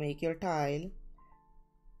or you make your tile.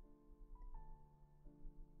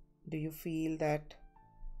 Do you feel that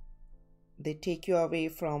they take you away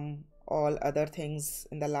from all other things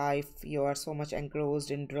in the life. You are so much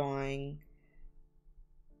engrossed in drawing.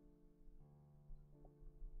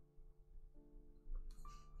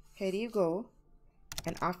 Here you go.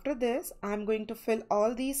 And after this, I'm going to fill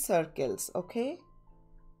all these circles, okay?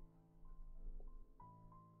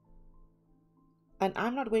 And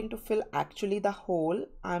I'm not going to fill actually the hole.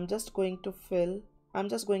 I'm just going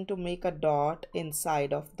to make a dot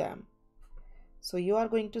inside of them. So you are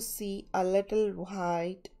going to see a little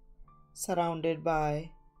white surrounded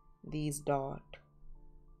by these dots.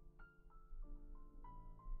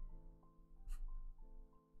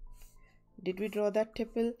 Did we draw that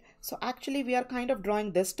tipple? So actually we are kind of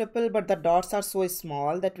drawing this tipple, but the dots are so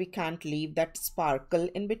small that we can't leave that sparkle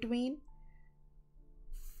in between.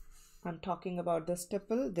 I'm talking about this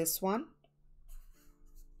tipple, this one.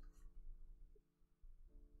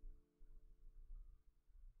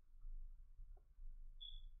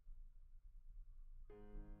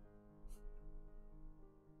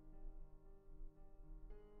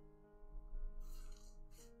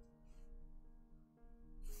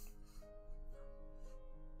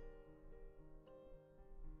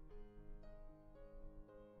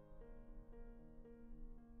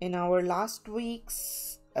 In our last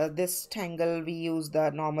week's this tangle, we used the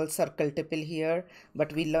normal circle tipple here,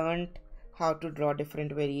 but we learned how to draw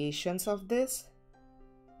different variations of this.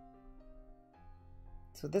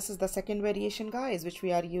 So this is the second variation, guys, which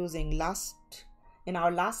we are using. In our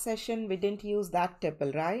last session, we didn't use that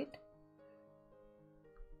tipple, right?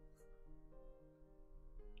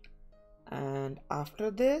 And after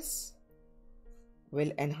this,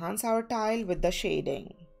 we'll enhance our tile with the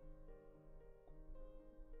shading.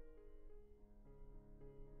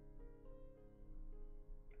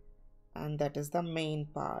 And that is the main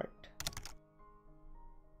part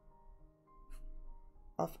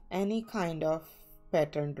of any kind of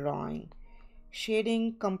pattern drawing.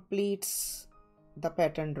 Shading completes the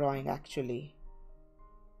pattern drawing actually.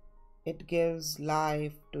 It gives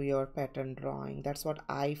life to your pattern drawing. That's what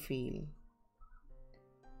I feel.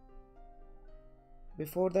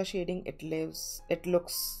 Before the shading, it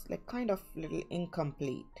looks like kind of little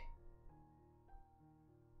incomplete.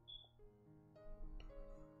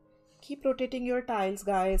 Keep rotating your tiles,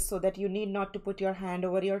 guys, so that you need not to put your hand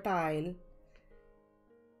over your tile.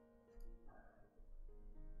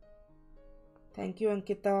 Thank you,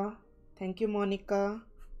 Ankita. Thank you, Monica.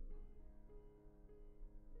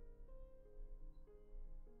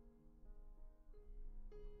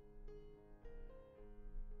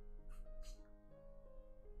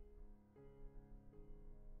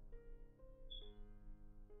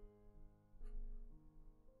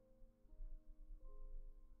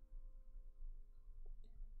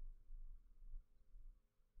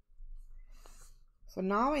 So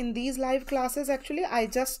now in these live classes, actually, I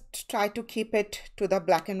just try to keep it to the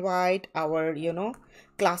black and white, our,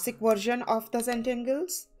 classic version of the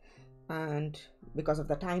Zentangles, and because of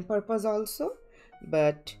the time purpose also.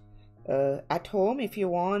 But at home, if you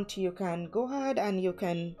want, you can go ahead and you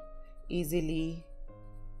can easily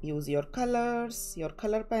use your colors, your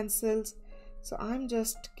color pencils. So I'm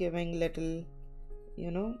just giving little,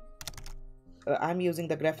 I'm using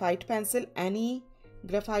the graphite pencil. Any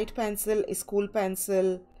graphite pencil, school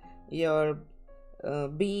pencil, your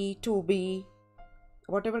B, 2B,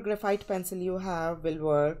 whatever graphite pencil you have will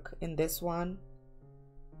work in this one.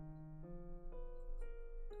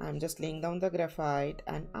 I'm just laying down the graphite,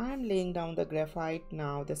 and I'm laying down the graphite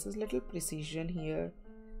now. This is little precision here,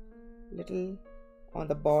 little on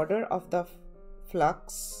the border of the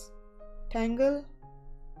flux tangle.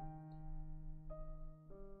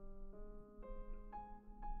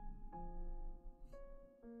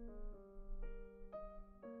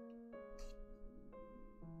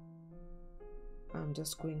 I'm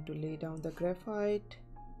just going to lay down the graphite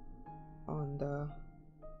on the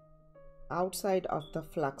outside of the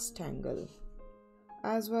flux tangle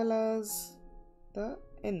as well as the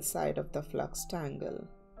inside of the flux tangle.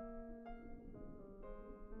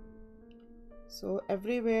 So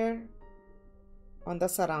everywhere on the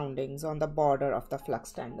surroundings, on the border of the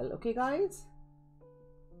flux tangle. Okay, guys?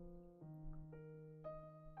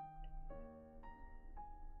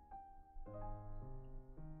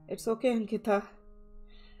 It's okay, Ankita.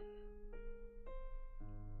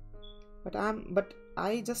 But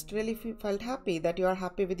I just really felt happy that you are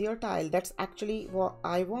happy with your tile. That's actually what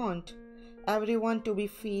I want. Everyone to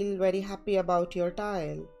feel very happy about your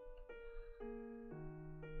tile.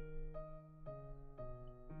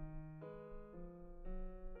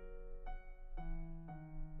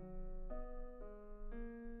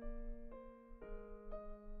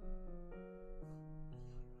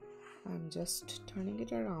 I'm just turning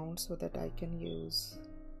it around so that I can use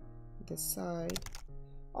this side.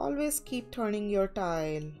 Always keep turning your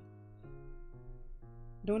tile.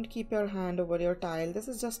 Don't keep your hand over your tile. This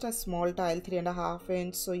is just a small tile, 3.5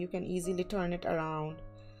 inch, so you can easily turn it around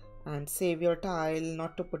and save your tile,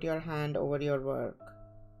 not to put your hand over your work.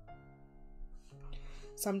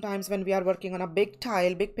 Sometimes when we are working on a big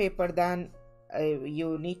tile, big paper, then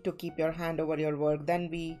you need to keep your hand over your work. Then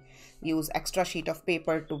we use extra sheet of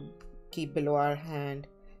paper to keep below our hand.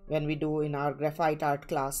 When we do in our graphite art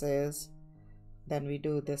classes, then we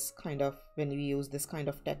do this kind of, when we use this kind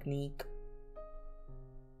of technique.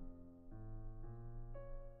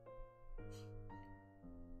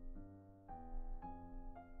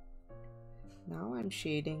 Now I'm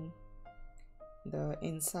shading the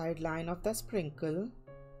inside line of the sprinkle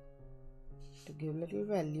to give little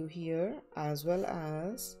value here, as well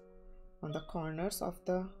as on the corners of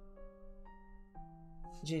the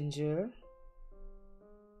ginger.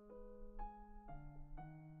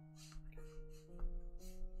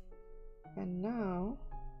 And now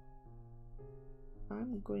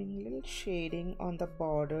I'm going little shading on the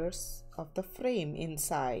borders of the frame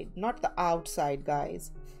inside, not the outside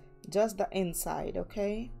guys, just the inside,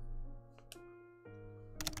 okay?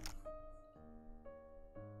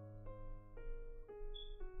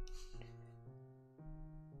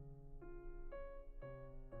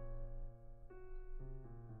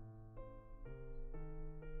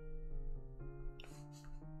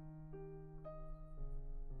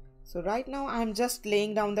 So right now I'm just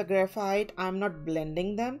laying down the graphite. I'm not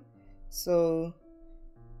blending them. So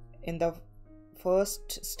in the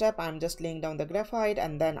first step I'm just laying down the graphite,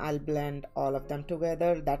 and then I'll blend all of them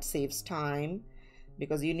together. That saves time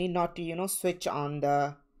because you need not to, switch on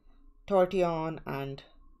the tortillon and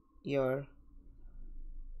your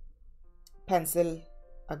pencil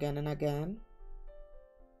again and again.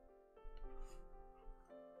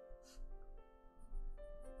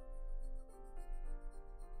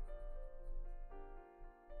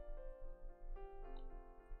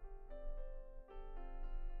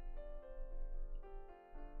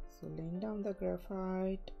 So laying down the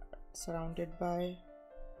graphite surrounded by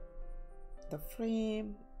the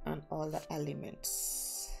frame and all the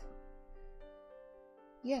elements.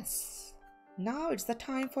 Yes, now it's the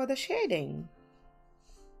time for the shading.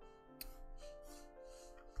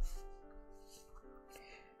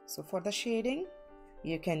 So for the shading,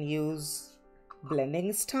 you can use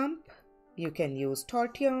blending stump, you can use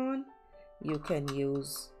tortillon, you can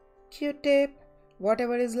use Q-tip,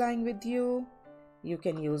 whatever is lying with you. You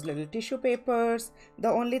can use little tissue papers. The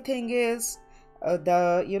only thing is with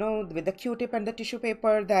the Q-tip and the tissue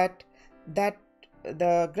paper, that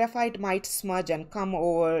the graphite might smudge and come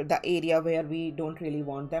over the area where we don't really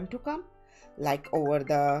want them to come, like over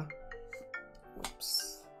the,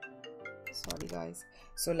 oops, sorry guys,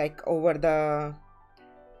 so like over the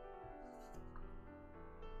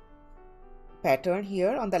pattern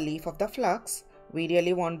here on the leaf of the flux. We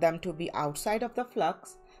really want them to be outside of the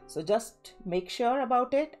flux. So just make sure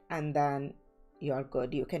about it and then you're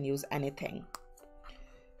good. You can use anything.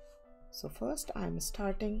 So first I'm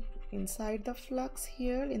starting inside the flux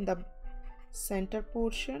here in the center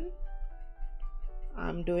portion.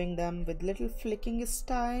 I'm doing them with little flicking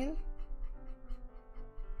style.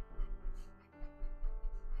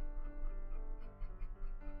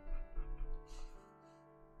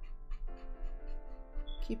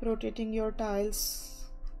 Keep rotating your tiles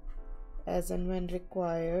as and when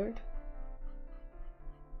required,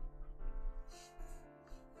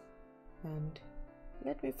 and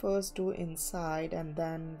let me first do inside and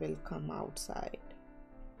then we'll come outside.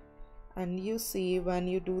 And you see, when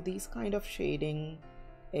you do these kind of shading,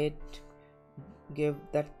 it give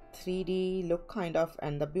that 3D look kind of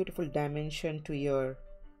and the beautiful dimension to your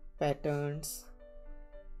patterns.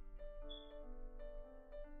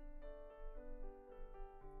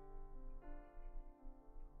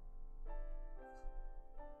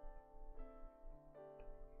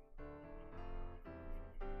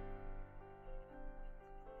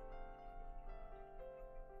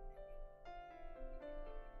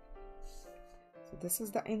 This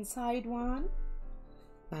is the inside one,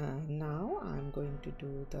 and now I'm going to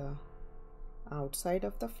do the outside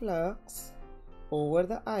of the flux over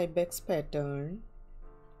the ibex pattern,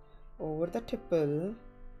 over the tipple,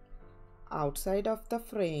 outside of the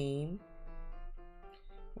frame,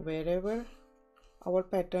 wherever our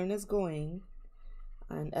pattern is going.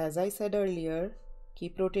 And as I said earlier,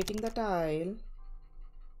 keep rotating the tile.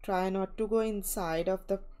 Try not to go inside of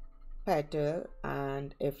the petal,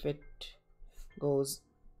 and if it goes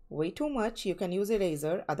way too much, you can use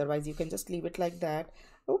eraser, otherwise you can just leave it like that.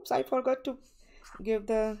 Oops, I forgot to give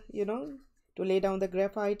the, to lay down the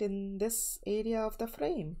graphite in this area of the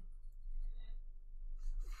frame.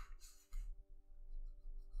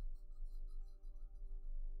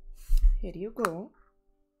 here you go.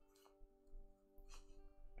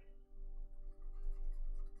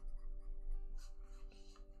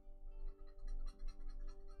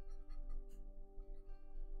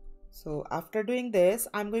 So after doing this,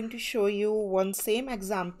 I'm going to show you one same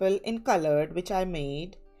example in colored which I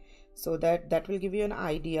made, so that will give you an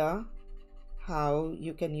idea how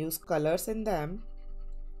you can use colors in them.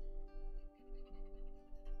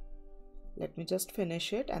 Let me just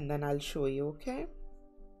finish it and then I'll show you, okay?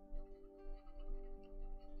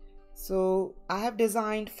 So I have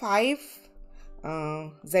designed 5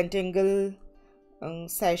 Zentangle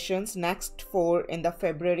sessions, next 4 in the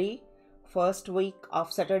February, first week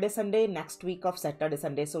of Saturday Sunday, next week of Saturday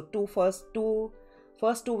Sunday. So first two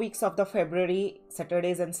weeks of the February,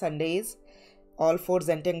 Saturdays and Sundays, all 4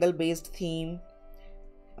 Zentangle based theme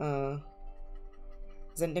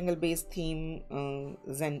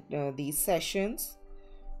these sessions.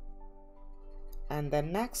 And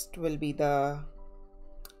then next will be the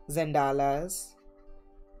Zendalas.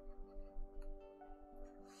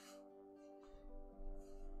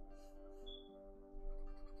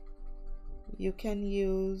 You can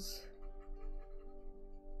use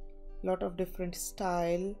a lot of different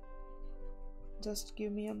style. Just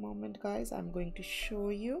give me a moment, guys. I'm going to show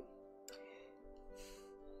you.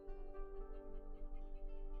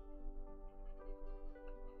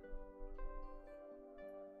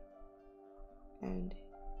 And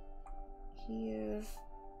here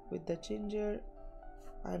with the ginger,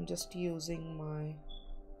 I'm just using my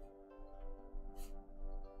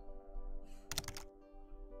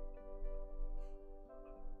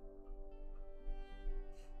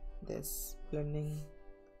this blending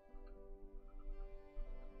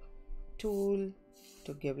tool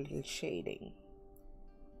to give a little shading.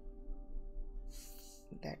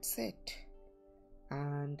 That's it.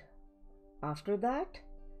 And after that,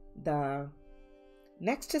 the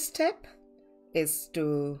next step is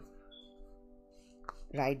to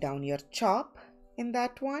write down your chop in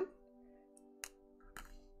that one.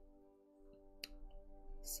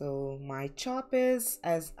 So my chop is,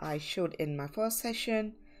 as I showed in my first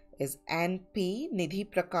session, is NP, Nidhi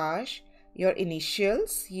Prakash. Your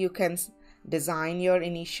initials, you can design your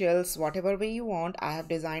initials whatever way you want. I have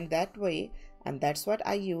designed that way, and that's what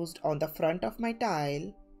I used on the front of my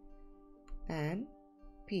tile.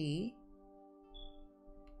 NP.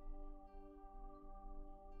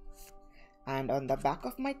 And on the back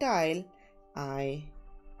of my tile, I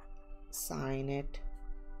sign it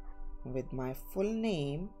with my full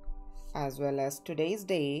name as well as today's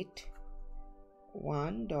date,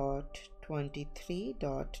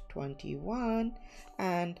 1.23.21,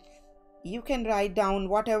 and you can write down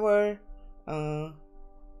whatever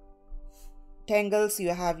tangles you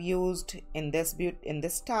have used in this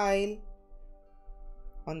tile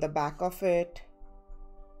on the back of it.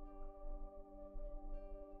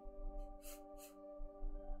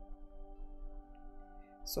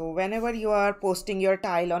 So whenever you are posting your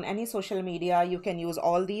tile on any social media, you can use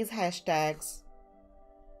all these hashtags.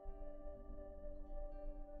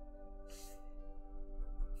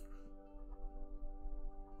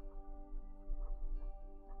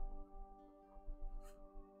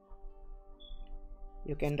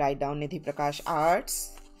 You can write down Nidhi Prakash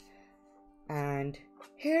Arts. And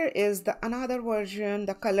here is the another version,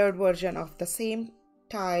 the colored version of the same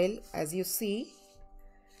tile, as you see.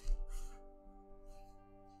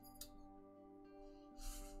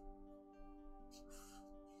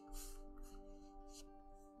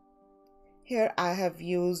 Here I have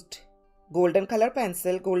used golden color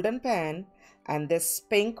pencil, golden pen, and this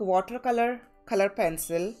pink watercolor color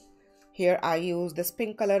pencil. Here I use this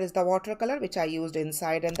pink color is the watercolor which I used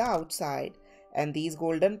inside and the outside, and these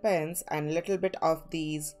golden pens and little bit of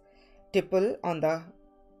these Tipple on the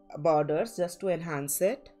borders just to enhance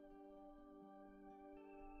it.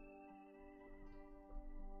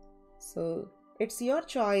 So it's your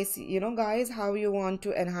choice, you know guys, how you want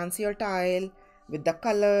to enhance your tile with the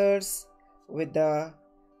colors, with the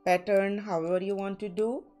pattern, however you want to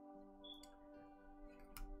do.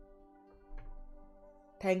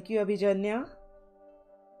 Thank you, Abhijanya.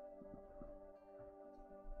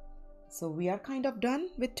 So we are kind of done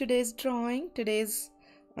with today's drawing, today's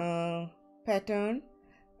pattern,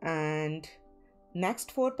 and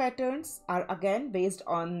next 4 patterns are again based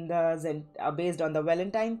on the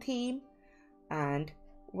Valentine theme, and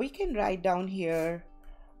we can write down here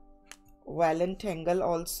Valentangle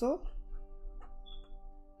also.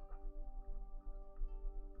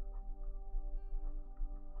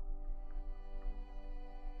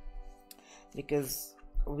 Because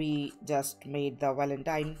we just made the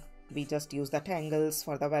Valentine, we just use the tangles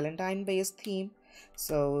for the Valentine based theme.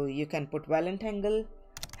 So you can put Valentangle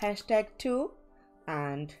hashtag too,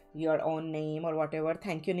 and your own name or whatever.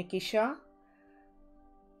 Thank you, Nikisha.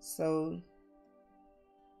 So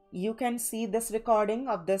you can see this recording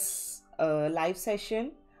of this live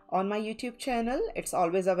session on my YouTube channel. It's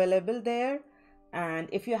always available there. And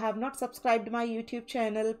if you have not subscribed my YouTube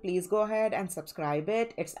channel, please go ahead and subscribe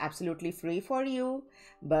it. It's absolutely free for you,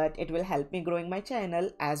 but it will help me growing my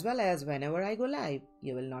channel, as well as whenever I go live,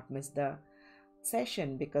 you will not miss the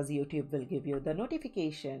session because YouTube will give you the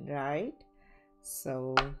notification, right?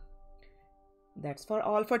 So that's for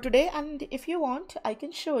all for today. And if you want, I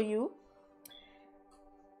can show you.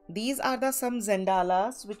 These are the some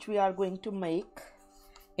Zendalas which we are going to make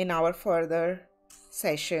in our further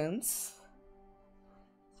sessions.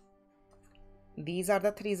 These are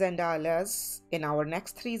the 3 Zendalas in our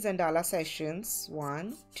next 3 Zendala sessions.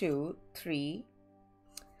 1, 2, 3,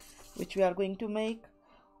 which we are going to make.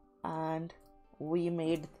 And we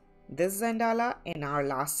made this Zendala in our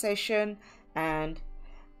last session, and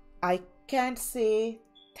I can't say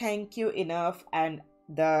thank you enough, and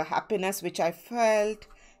the happiness which I felt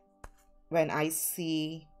when I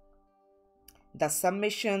see the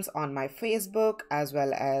submissions on my Facebook as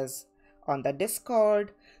well as on the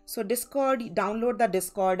Discord. So Discord, download the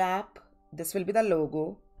Discord app. This will be the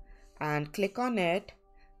logo, and click on it,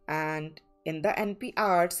 and in the NP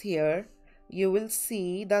Arts here you will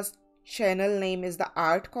see the channel name is the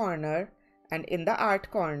Art Corner, and in the Art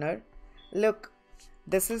Corner, look,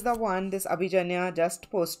 this is the one this Abhijanya just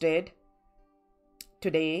posted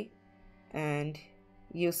today, and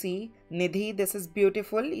you see Nidhi, this is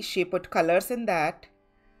beautiful. She put colors in that.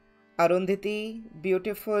 Arundhati,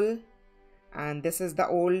 beautiful. And this is the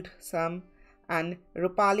old some. And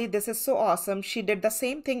Rupali, this is so awesome. She did the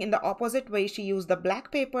same thing in the opposite way. She used the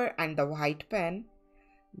black paper and the white pen.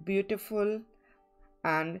 Beautiful.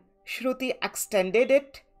 And Shruti extended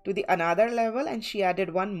it to the another level, and she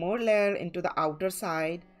added one more layer into the outer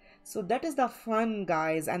side. So that is the fun,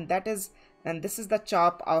 guys. And this is the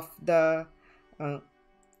chop of the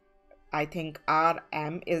I think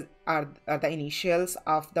RM are the initials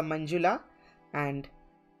of the Manjula, and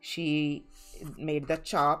she made the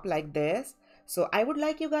chop like this. So I would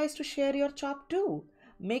like you guys to share your chop too.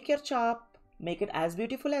 Make your chop, make it as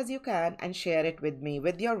beautiful as you can, and share it with me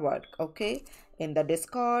with your work, okay, in the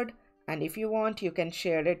Discord. And if you want, you can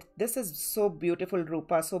share it. This is so beautiful,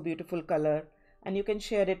 Rupa, so beautiful color, and you can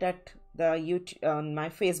share it at the YouTube on my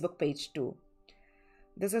Facebook page too.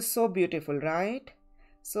 This is so beautiful, right?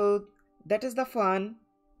 So that is the fun.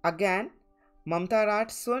 Again, Mamta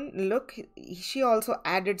Ratsun, look, she also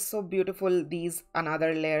added so beautiful these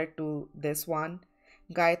another layer to this one.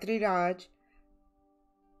 Gayatri Raj,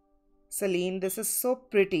 Celine, this is so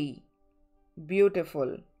pretty,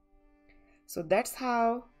 beautiful. So that's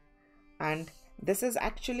how, and this is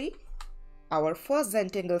actually our first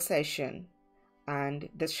Zentangle session, and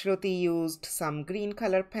the Shruti used some green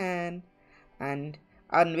color pen, and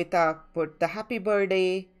Anvita put the happy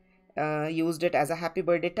birthday, used it as a happy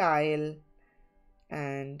birthday tile.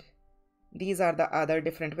 And these are the other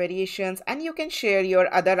different variations, and you can share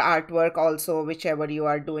your other artwork also, whichever you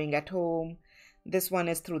are doing at home. This one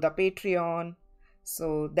is through the Patreon.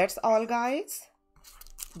 So that's all, guys.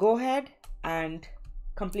 Go ahead and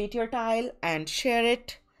complete your tile and share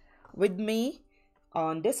it with me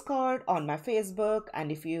on Discord, on my Facebook, and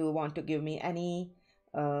if you want to give me any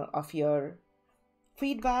of your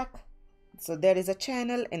feedback, so there is a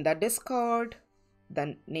channel in the Discord.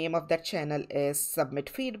 The name of that channel is Submit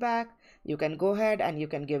Feedback. You can go ahead and you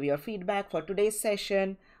can give your feedback for today's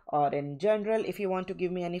session, or in general if you want to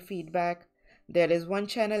give me any feedback. There is one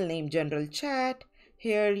channel named General Chat.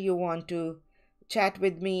 Here you want to chat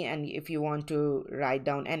with me, and if you want to write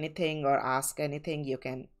down anything or ask anything, you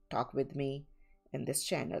can talk with me in this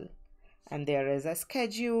channel. And there is a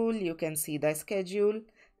schedule. You can see the schedule,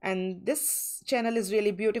 and this channel is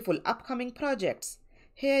really beautiful. Upcoming projects.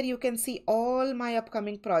 Here you can see all my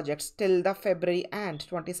upcoming projects till the February end,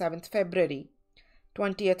 27th February,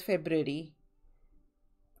 20th February,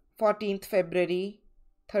 14th February,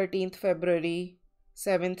 13th February,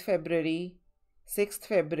 7th February, 6th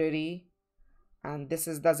February. And this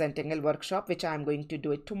is the Zentangle workshop, which I am going to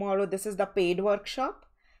do it tomorrow. This is the paid workshop.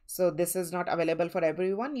 So this is not available for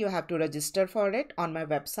everyone. You have to register for it on my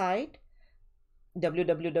website,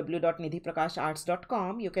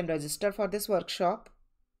 www.nidhiprakasharts.com. You can register for this workshop.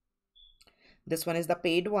 This one is the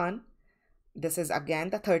paid one. This is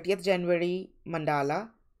again the 30th January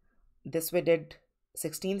mandala. This we did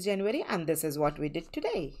 16th January, and this is what we did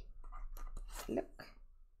today. Look.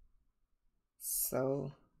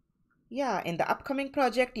 So yeah, in the upcoming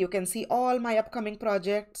project, you can see all my upcoming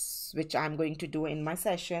projects, which I'm going to do in my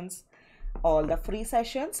sessions. all the free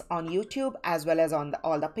sessions on YouTube as well as on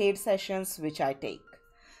all the paid sessions which I take,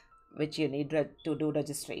 which you need to do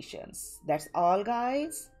registrations. That's all,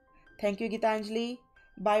 guys. Thank you, Gitanjali.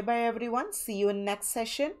 Bye bye, everyone. See you in next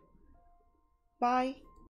session. Bye.